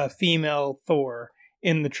female Thor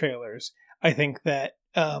in the trailers. I think that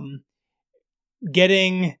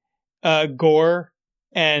getting Gore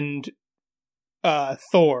and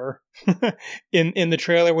Thor in the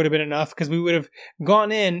trailer would have been enough, because we would have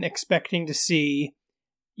gone in expecting to see,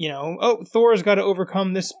 Thor's got to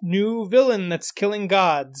overcome this new villain that's killing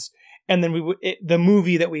gods. And then the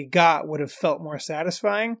movie that we got would have felt more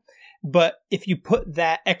satisfying. But if you put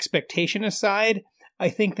that expectation aside, I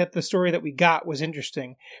think that the story that we got was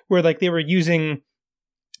interesting, where they were using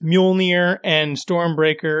Mjolnir and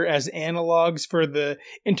Stormbreaker as analogs for the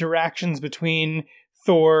interactions between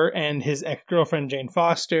Thor and his ex-girlfriend Jane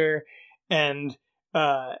Foster. And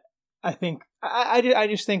I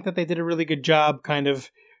just think that they did a really good job kind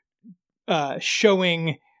of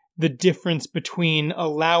showing the difference between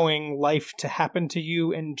allowing life to happen to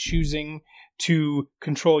you and choosing to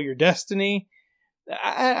control your destiny.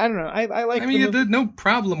 I don't know. I like. I mean, there's no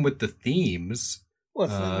problem with the themes.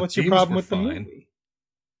 What's your problem with the movie?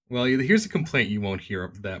 Well, here's a complaint you won't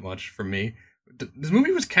hear that much from me. This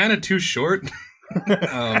movie was kind of too short.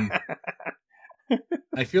 I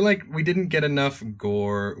feel like we didn't get enough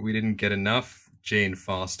Gore. We didn't get enough Jane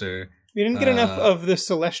Foster. We didn't get enough of the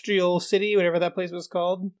Celestial City, whatever that place was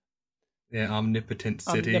called. Yeah, Omnipotent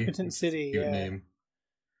City. Omnipotent City, cute name.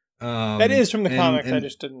 That is from the comics, I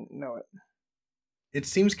just didn't know it. It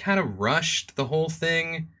seems kind of rushed, the whole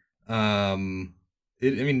thing.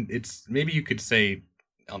 It's maybe you could say,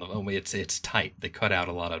 I don't know, it's tight. They cut out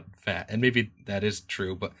a lot of fat, and maybe that is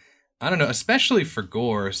true, but I don't know, especially for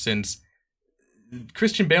Gore, since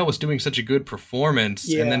Christian Bale was doing such a good performance,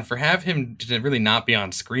 and then for him to really not be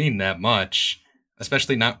on screen that much,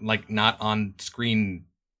 especially not on screen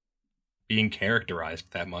being characterized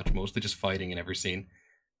that much, mostly just fighting in every scene.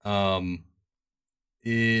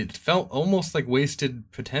 It felt almost like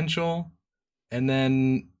wasted potential. And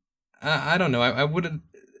then I don't know, I would have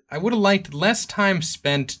liked less time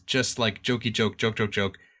spent just like jokey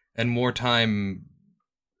joke, and more time,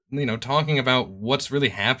 talking about what's really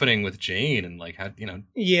happening with Jane and like how,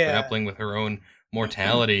 grappling with her own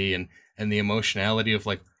mortality and the emotionality of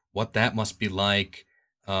like what that must be like.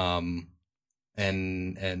 And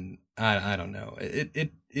I don't know.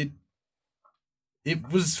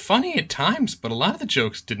 It was funny at times, but a lot of the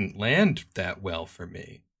jokes didn't land that well for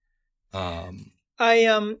me.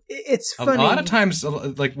 It's funny. A lot of times,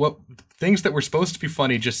 like what things that were supposed to be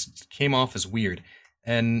funny just came off as weird,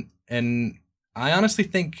 and I honestly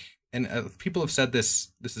think, and people have said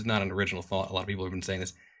this. This is not an original thought. A lot of people have been saying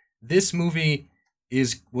this. This movie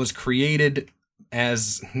was created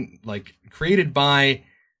by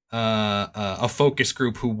a focus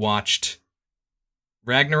group who watched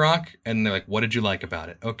Ragnarok, and they're like, what did you like about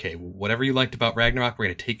it? Okay, well, whatever you liked about Ragnarok, we're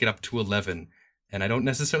going to take it up to 11. And I don't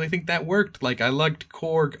necessarily think that worked. Like, I liked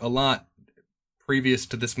Korg a lot previous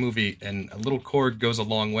to this movie, and a little Korg goes a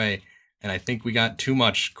long way. And I think we got too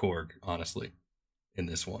much Korg, honestly, in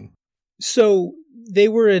this one. So they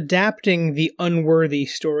were adapting the Unworthy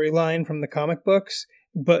storyline from the comic books,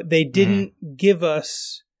 but they didn't give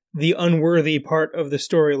us the Unworthy part of the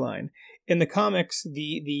storyline. In the comics,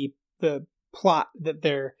 the plot that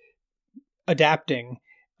they're adapting,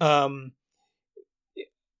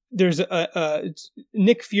 there's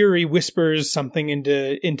Nick Fury whispers something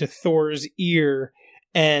into Thor's ear,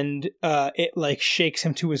 and it like shakes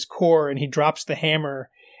him to his core, and he drops the hammer,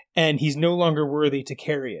 and he's no longer worthy to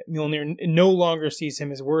carry it. Mjolnir no longer sees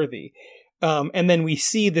him as worthy. And then we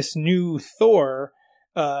see this new Thor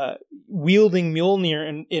wielding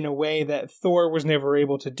Mjolnir in a way that Thor was never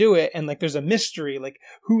able to do it, and like there's a mystery, like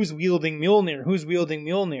who's wielding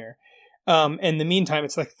Mjolnir? In the meantime,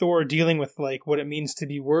 it's like Thor dealing with like what it means to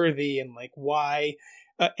be worthy and like why,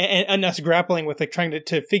 and us grappling with like trying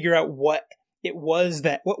to figure out what it was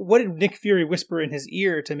that what did Nick Fury whisper in his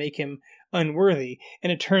ear to make him unworthy?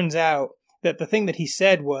 And it turns out that the thing that he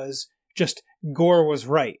said was just Gorr was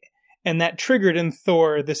right, and that triggered in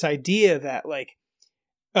Thor this idea that like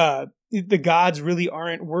the gods really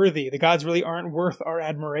aren't worthy. The gods really aren't worth our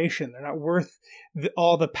admiration. They're not worth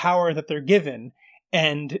all the power that they're given.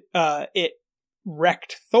 And it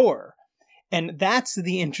wrecked Thor. And that's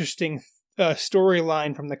the interesting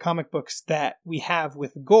storyline from the comic books that we have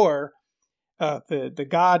with Gorr, the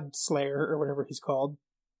God Slayer or whatever he's called.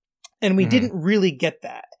 And we didn't really get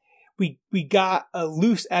that. We got a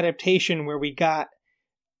loose adaptation where we got,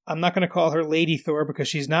 I'm not going to call her Lady Thor because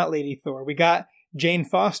she's not Lady Thor. We got Jane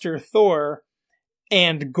Foster Thor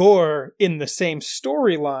and Gorr in the same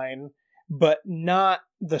storyline, but not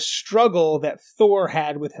the struggle that Thor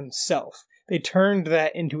had with himself. They turned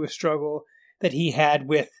that into a struggle that he had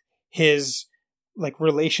with his like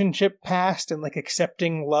relationship past and like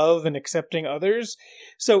accepting love and accepting others.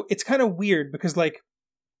 So it's kind of weird because like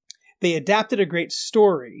they adapted a great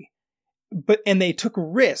story, and they took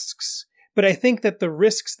risks. But I think that the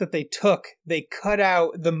risks that they took, they cut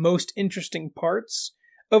out the most interesting parts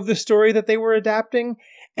of the story that they were adapting,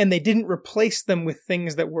 and they didn't replace them with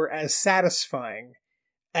things that were as satisfying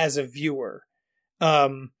as a viewer.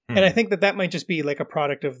 And I think that might just be like a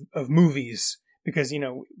product of movies, because, you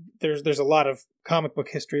know, there's a lot of comic book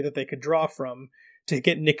history that they could draw from to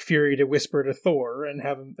get Nick Fury to whisper to Thor and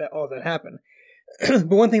have all that happen. But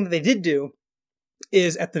one thing that they did do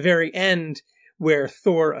is at the very end, where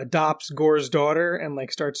Thor adopts Gorr's daughter and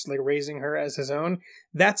like starts like raising her as his own,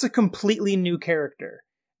 that's a completely new character.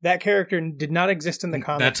 That character did not exist in the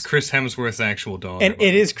comics. That's Chris Hemsworth's actual daughter. And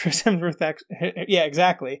it is Chris Hemsworth. Yeah,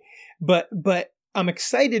 exactly. But I'm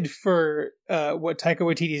excited for what Taika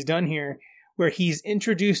Waititi's done here, where he's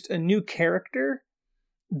introduced a new character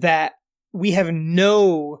that we have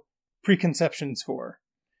no preconceptions for.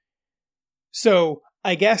 So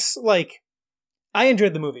I guess like I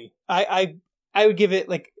enjoyed the movie. I would give it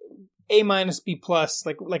like A- B+,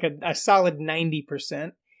 like a solid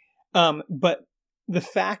 90%. But the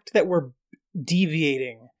fact that we're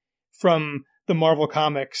deviating from the Marvel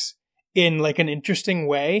comics in like an interesting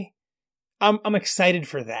way, I'm excited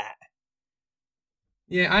for that.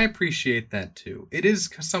 Yeah, I appreciate that too. It is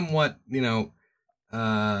somewhat, you know,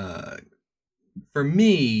 for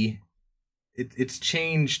me, it's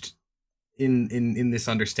changed in this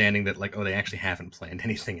understanding that like, oh, they actually haven't planned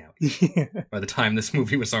anything out by the time this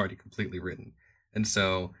movie was already completely written. And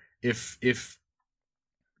so if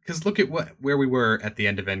because look at where we were at the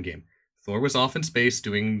end of Endgame. Thor was off in space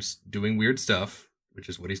doing weird stuff, which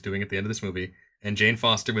is what he's doing at the end of this movie, and Jane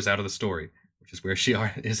Foster was out of the story, which is where she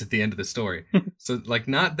is at the end of the story. So like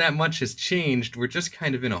not that much has changed. We're just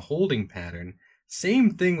kind of in a holding pattern. Same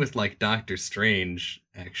thing with like Doctor Strange,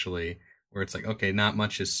 actually, where it's like, okay, not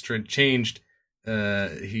much has changed.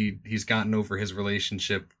 He's gotten over his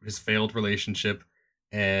failed relationship,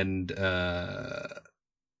 and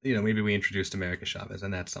you know, maybe we introduced America Chavez,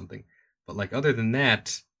 and that's something. But like other than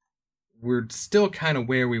that, we're still kind of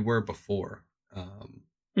where we were before.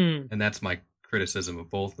 And that's my criticism of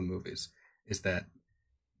both the movies, is that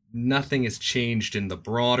nothing has changed in the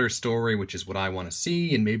broader story, which is what I want to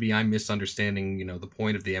see. And maybe I'm misunderstanding, you know, the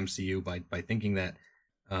point of the MCU by thinking that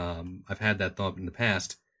I've had that thought in the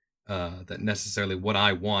past, that necessarily what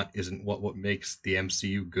I want isn't what makes the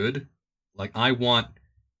MCU good. Like I want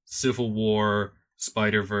Civil War,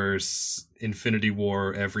 Spider-Verse, Infinity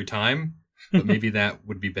War every time, but maybe that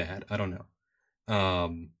would be bad. I don't know.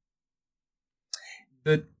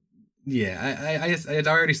 But yeah, I had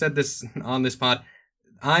already said this on this pod.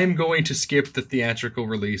 I'm going to skip the theatrical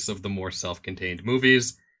release of the more self-contained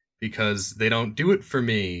movies because they don't do it for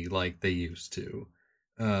me like they used to.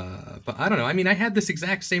 But I don't know. I mean, I had this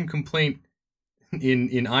exact same complaint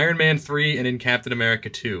in Iron Man 3 and in Captain America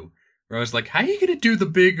 2. Where I was like, how are you going to do the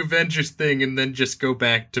big Avengers thing and then just go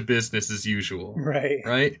back to business as usual?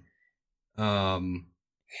 Right?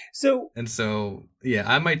 So, yeah,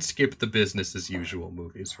 I might skip the business as usual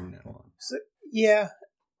movies from now on. So, yeah,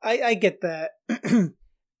 I get that.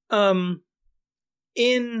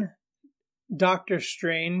 In Doctor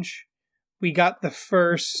Strange, we got the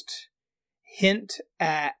first hint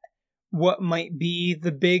at what might be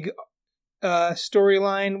the big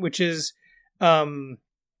storyline, which is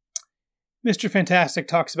Mr. Fantastic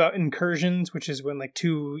talks about incursions, which is when like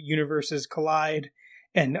two universes collide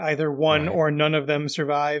and either one or none of them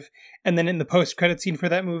survive. And then in the post-credit scene for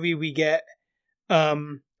that movie, we get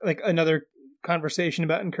like another conversation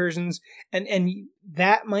about incursions, and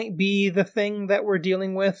that might be the thing that we're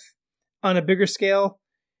dealing with on a bigger scale.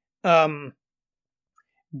 But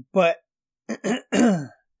I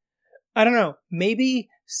don't know. Maybe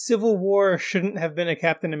Civil War shouldn't have been a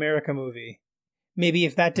Captain America movie. Maybe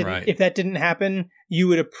if that didn't happen, you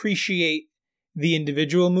would appreciate the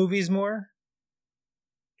individual movies more.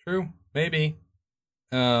 True, maybe.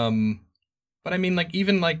 But I mean, like,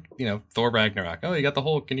 even like, you know, Thor Ragnarok. Oh, you got the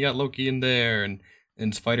Hulk and you got Loki in there,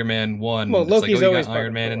 and Spider-Man 1. Well, Loki's like, always you got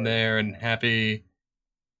Iron Man in there, and Happy.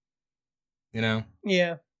 You know?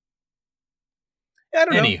 Yeah. I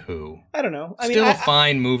don't know. Anywho. I don't know. Still a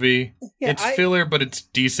fine movie. Yeah, it's filler, but it's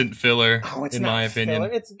decent filler, in my opinion.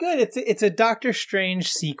 Filler. It's good. It's a Doctor Strange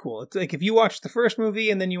sequel. It's like if you watch the first movie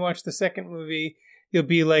and then you watch the second movie, you'll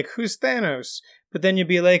be like, who's Thanos? But then you'll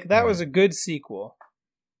be like, that was a good sequel.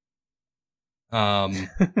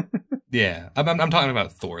 Yeah. I'm talking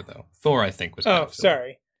about Thor, though. Thor, I think, was Oh,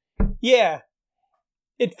 sorry. Yeah.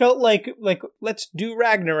 It felt like let's do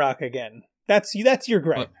Ragnarok again. That's your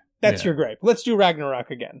gripe. That's your gripe. Let's do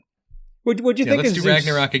Ragnarok again. What'd you think of Zeus? Let's do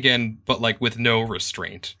Ragnarok again, but like with no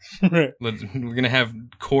restraint. Right. We're gonna have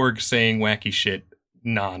Korg saying wacky shit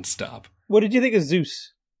nonstop. What did you think of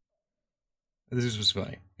Zeus? Zeus was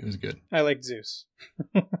funny. It was good. I liked Zeus.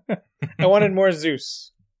 I wanted more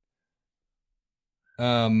Zeus.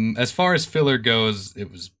 As far as filler goes,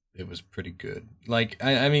 it was pretty good. Like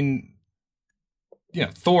I mean, you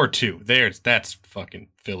know, Thor 2. That's fucking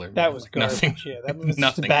filler. That was garbage. Nothing. Yeah, that was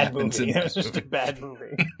nothing a bad movie. That was just a bad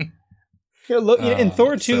movie. In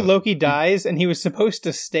Thor 2, Loki dies, and he was supposed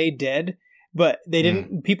to stay dead, but they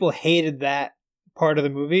didn't. People hated that part of the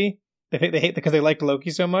movie. They hate because they liked Loki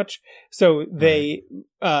so much, so they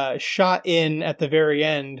shot in at the very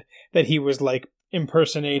end that he was like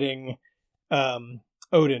impersonating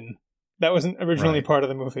Odin. That wasn't originally part of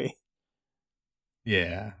the movie.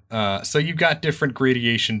 Yeah. So you've got different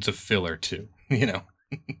gradations of filler too, you know.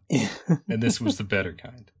 And this was the better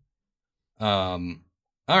kind.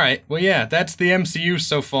 All right. Well, yeah, that's the MCU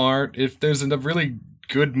so far. If there's a really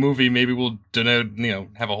good movie, maybe we'll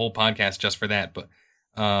have a whole podcast just for that. But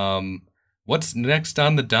what's next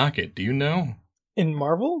on the docket? Do you know? In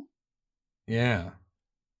Marvel? Yeah.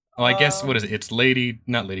 Oh, I guess what is it? It's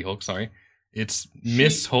not Lady Hulk. Sorry, it's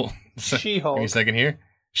Miss Hulk. She-Hulk. Give me a second here.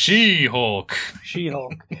 She-Hulk.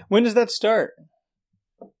 She-Hulk. When does that start?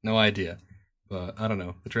 No idea, but I don't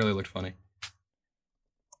know. The trailer looked funny.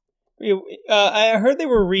 I heard they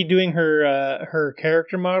were redoing her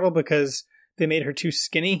character model because they made her too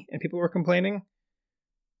skinny, and people were complaining.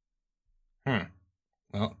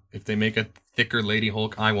 Well, if they make a thicker Lady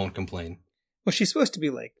Hulk, I won't complain. Well, she's supposed to be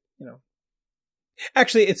like, you know.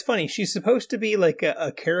 Actually, it's funny. She's supposed to be like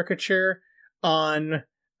a caricature on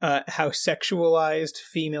how sexualized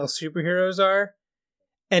female superheroes are,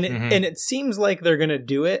 and it seems like they're gonna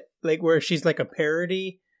do it, like where she's like a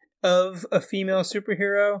parody of a female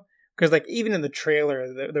superhero. Because like even in the trailer,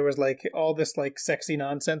 there was like all this like sexy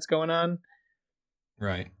nonsense going on.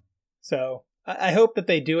 Right. So I hope that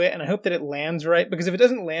they do it, and I hope that it lands right. Because if it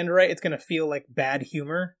doesn't land right, it's gonna feel like bad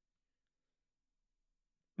humor.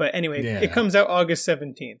 But anyway, It comes out August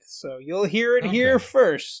 17th, so you'll hear it here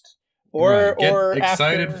first. Or Get or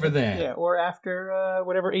excited after, for that. Yeah, or after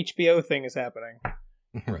whatever HBO thing is happening.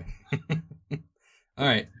 Right. All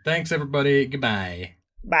right. Thanks, everybody. Goodbye.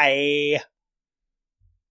 Bye.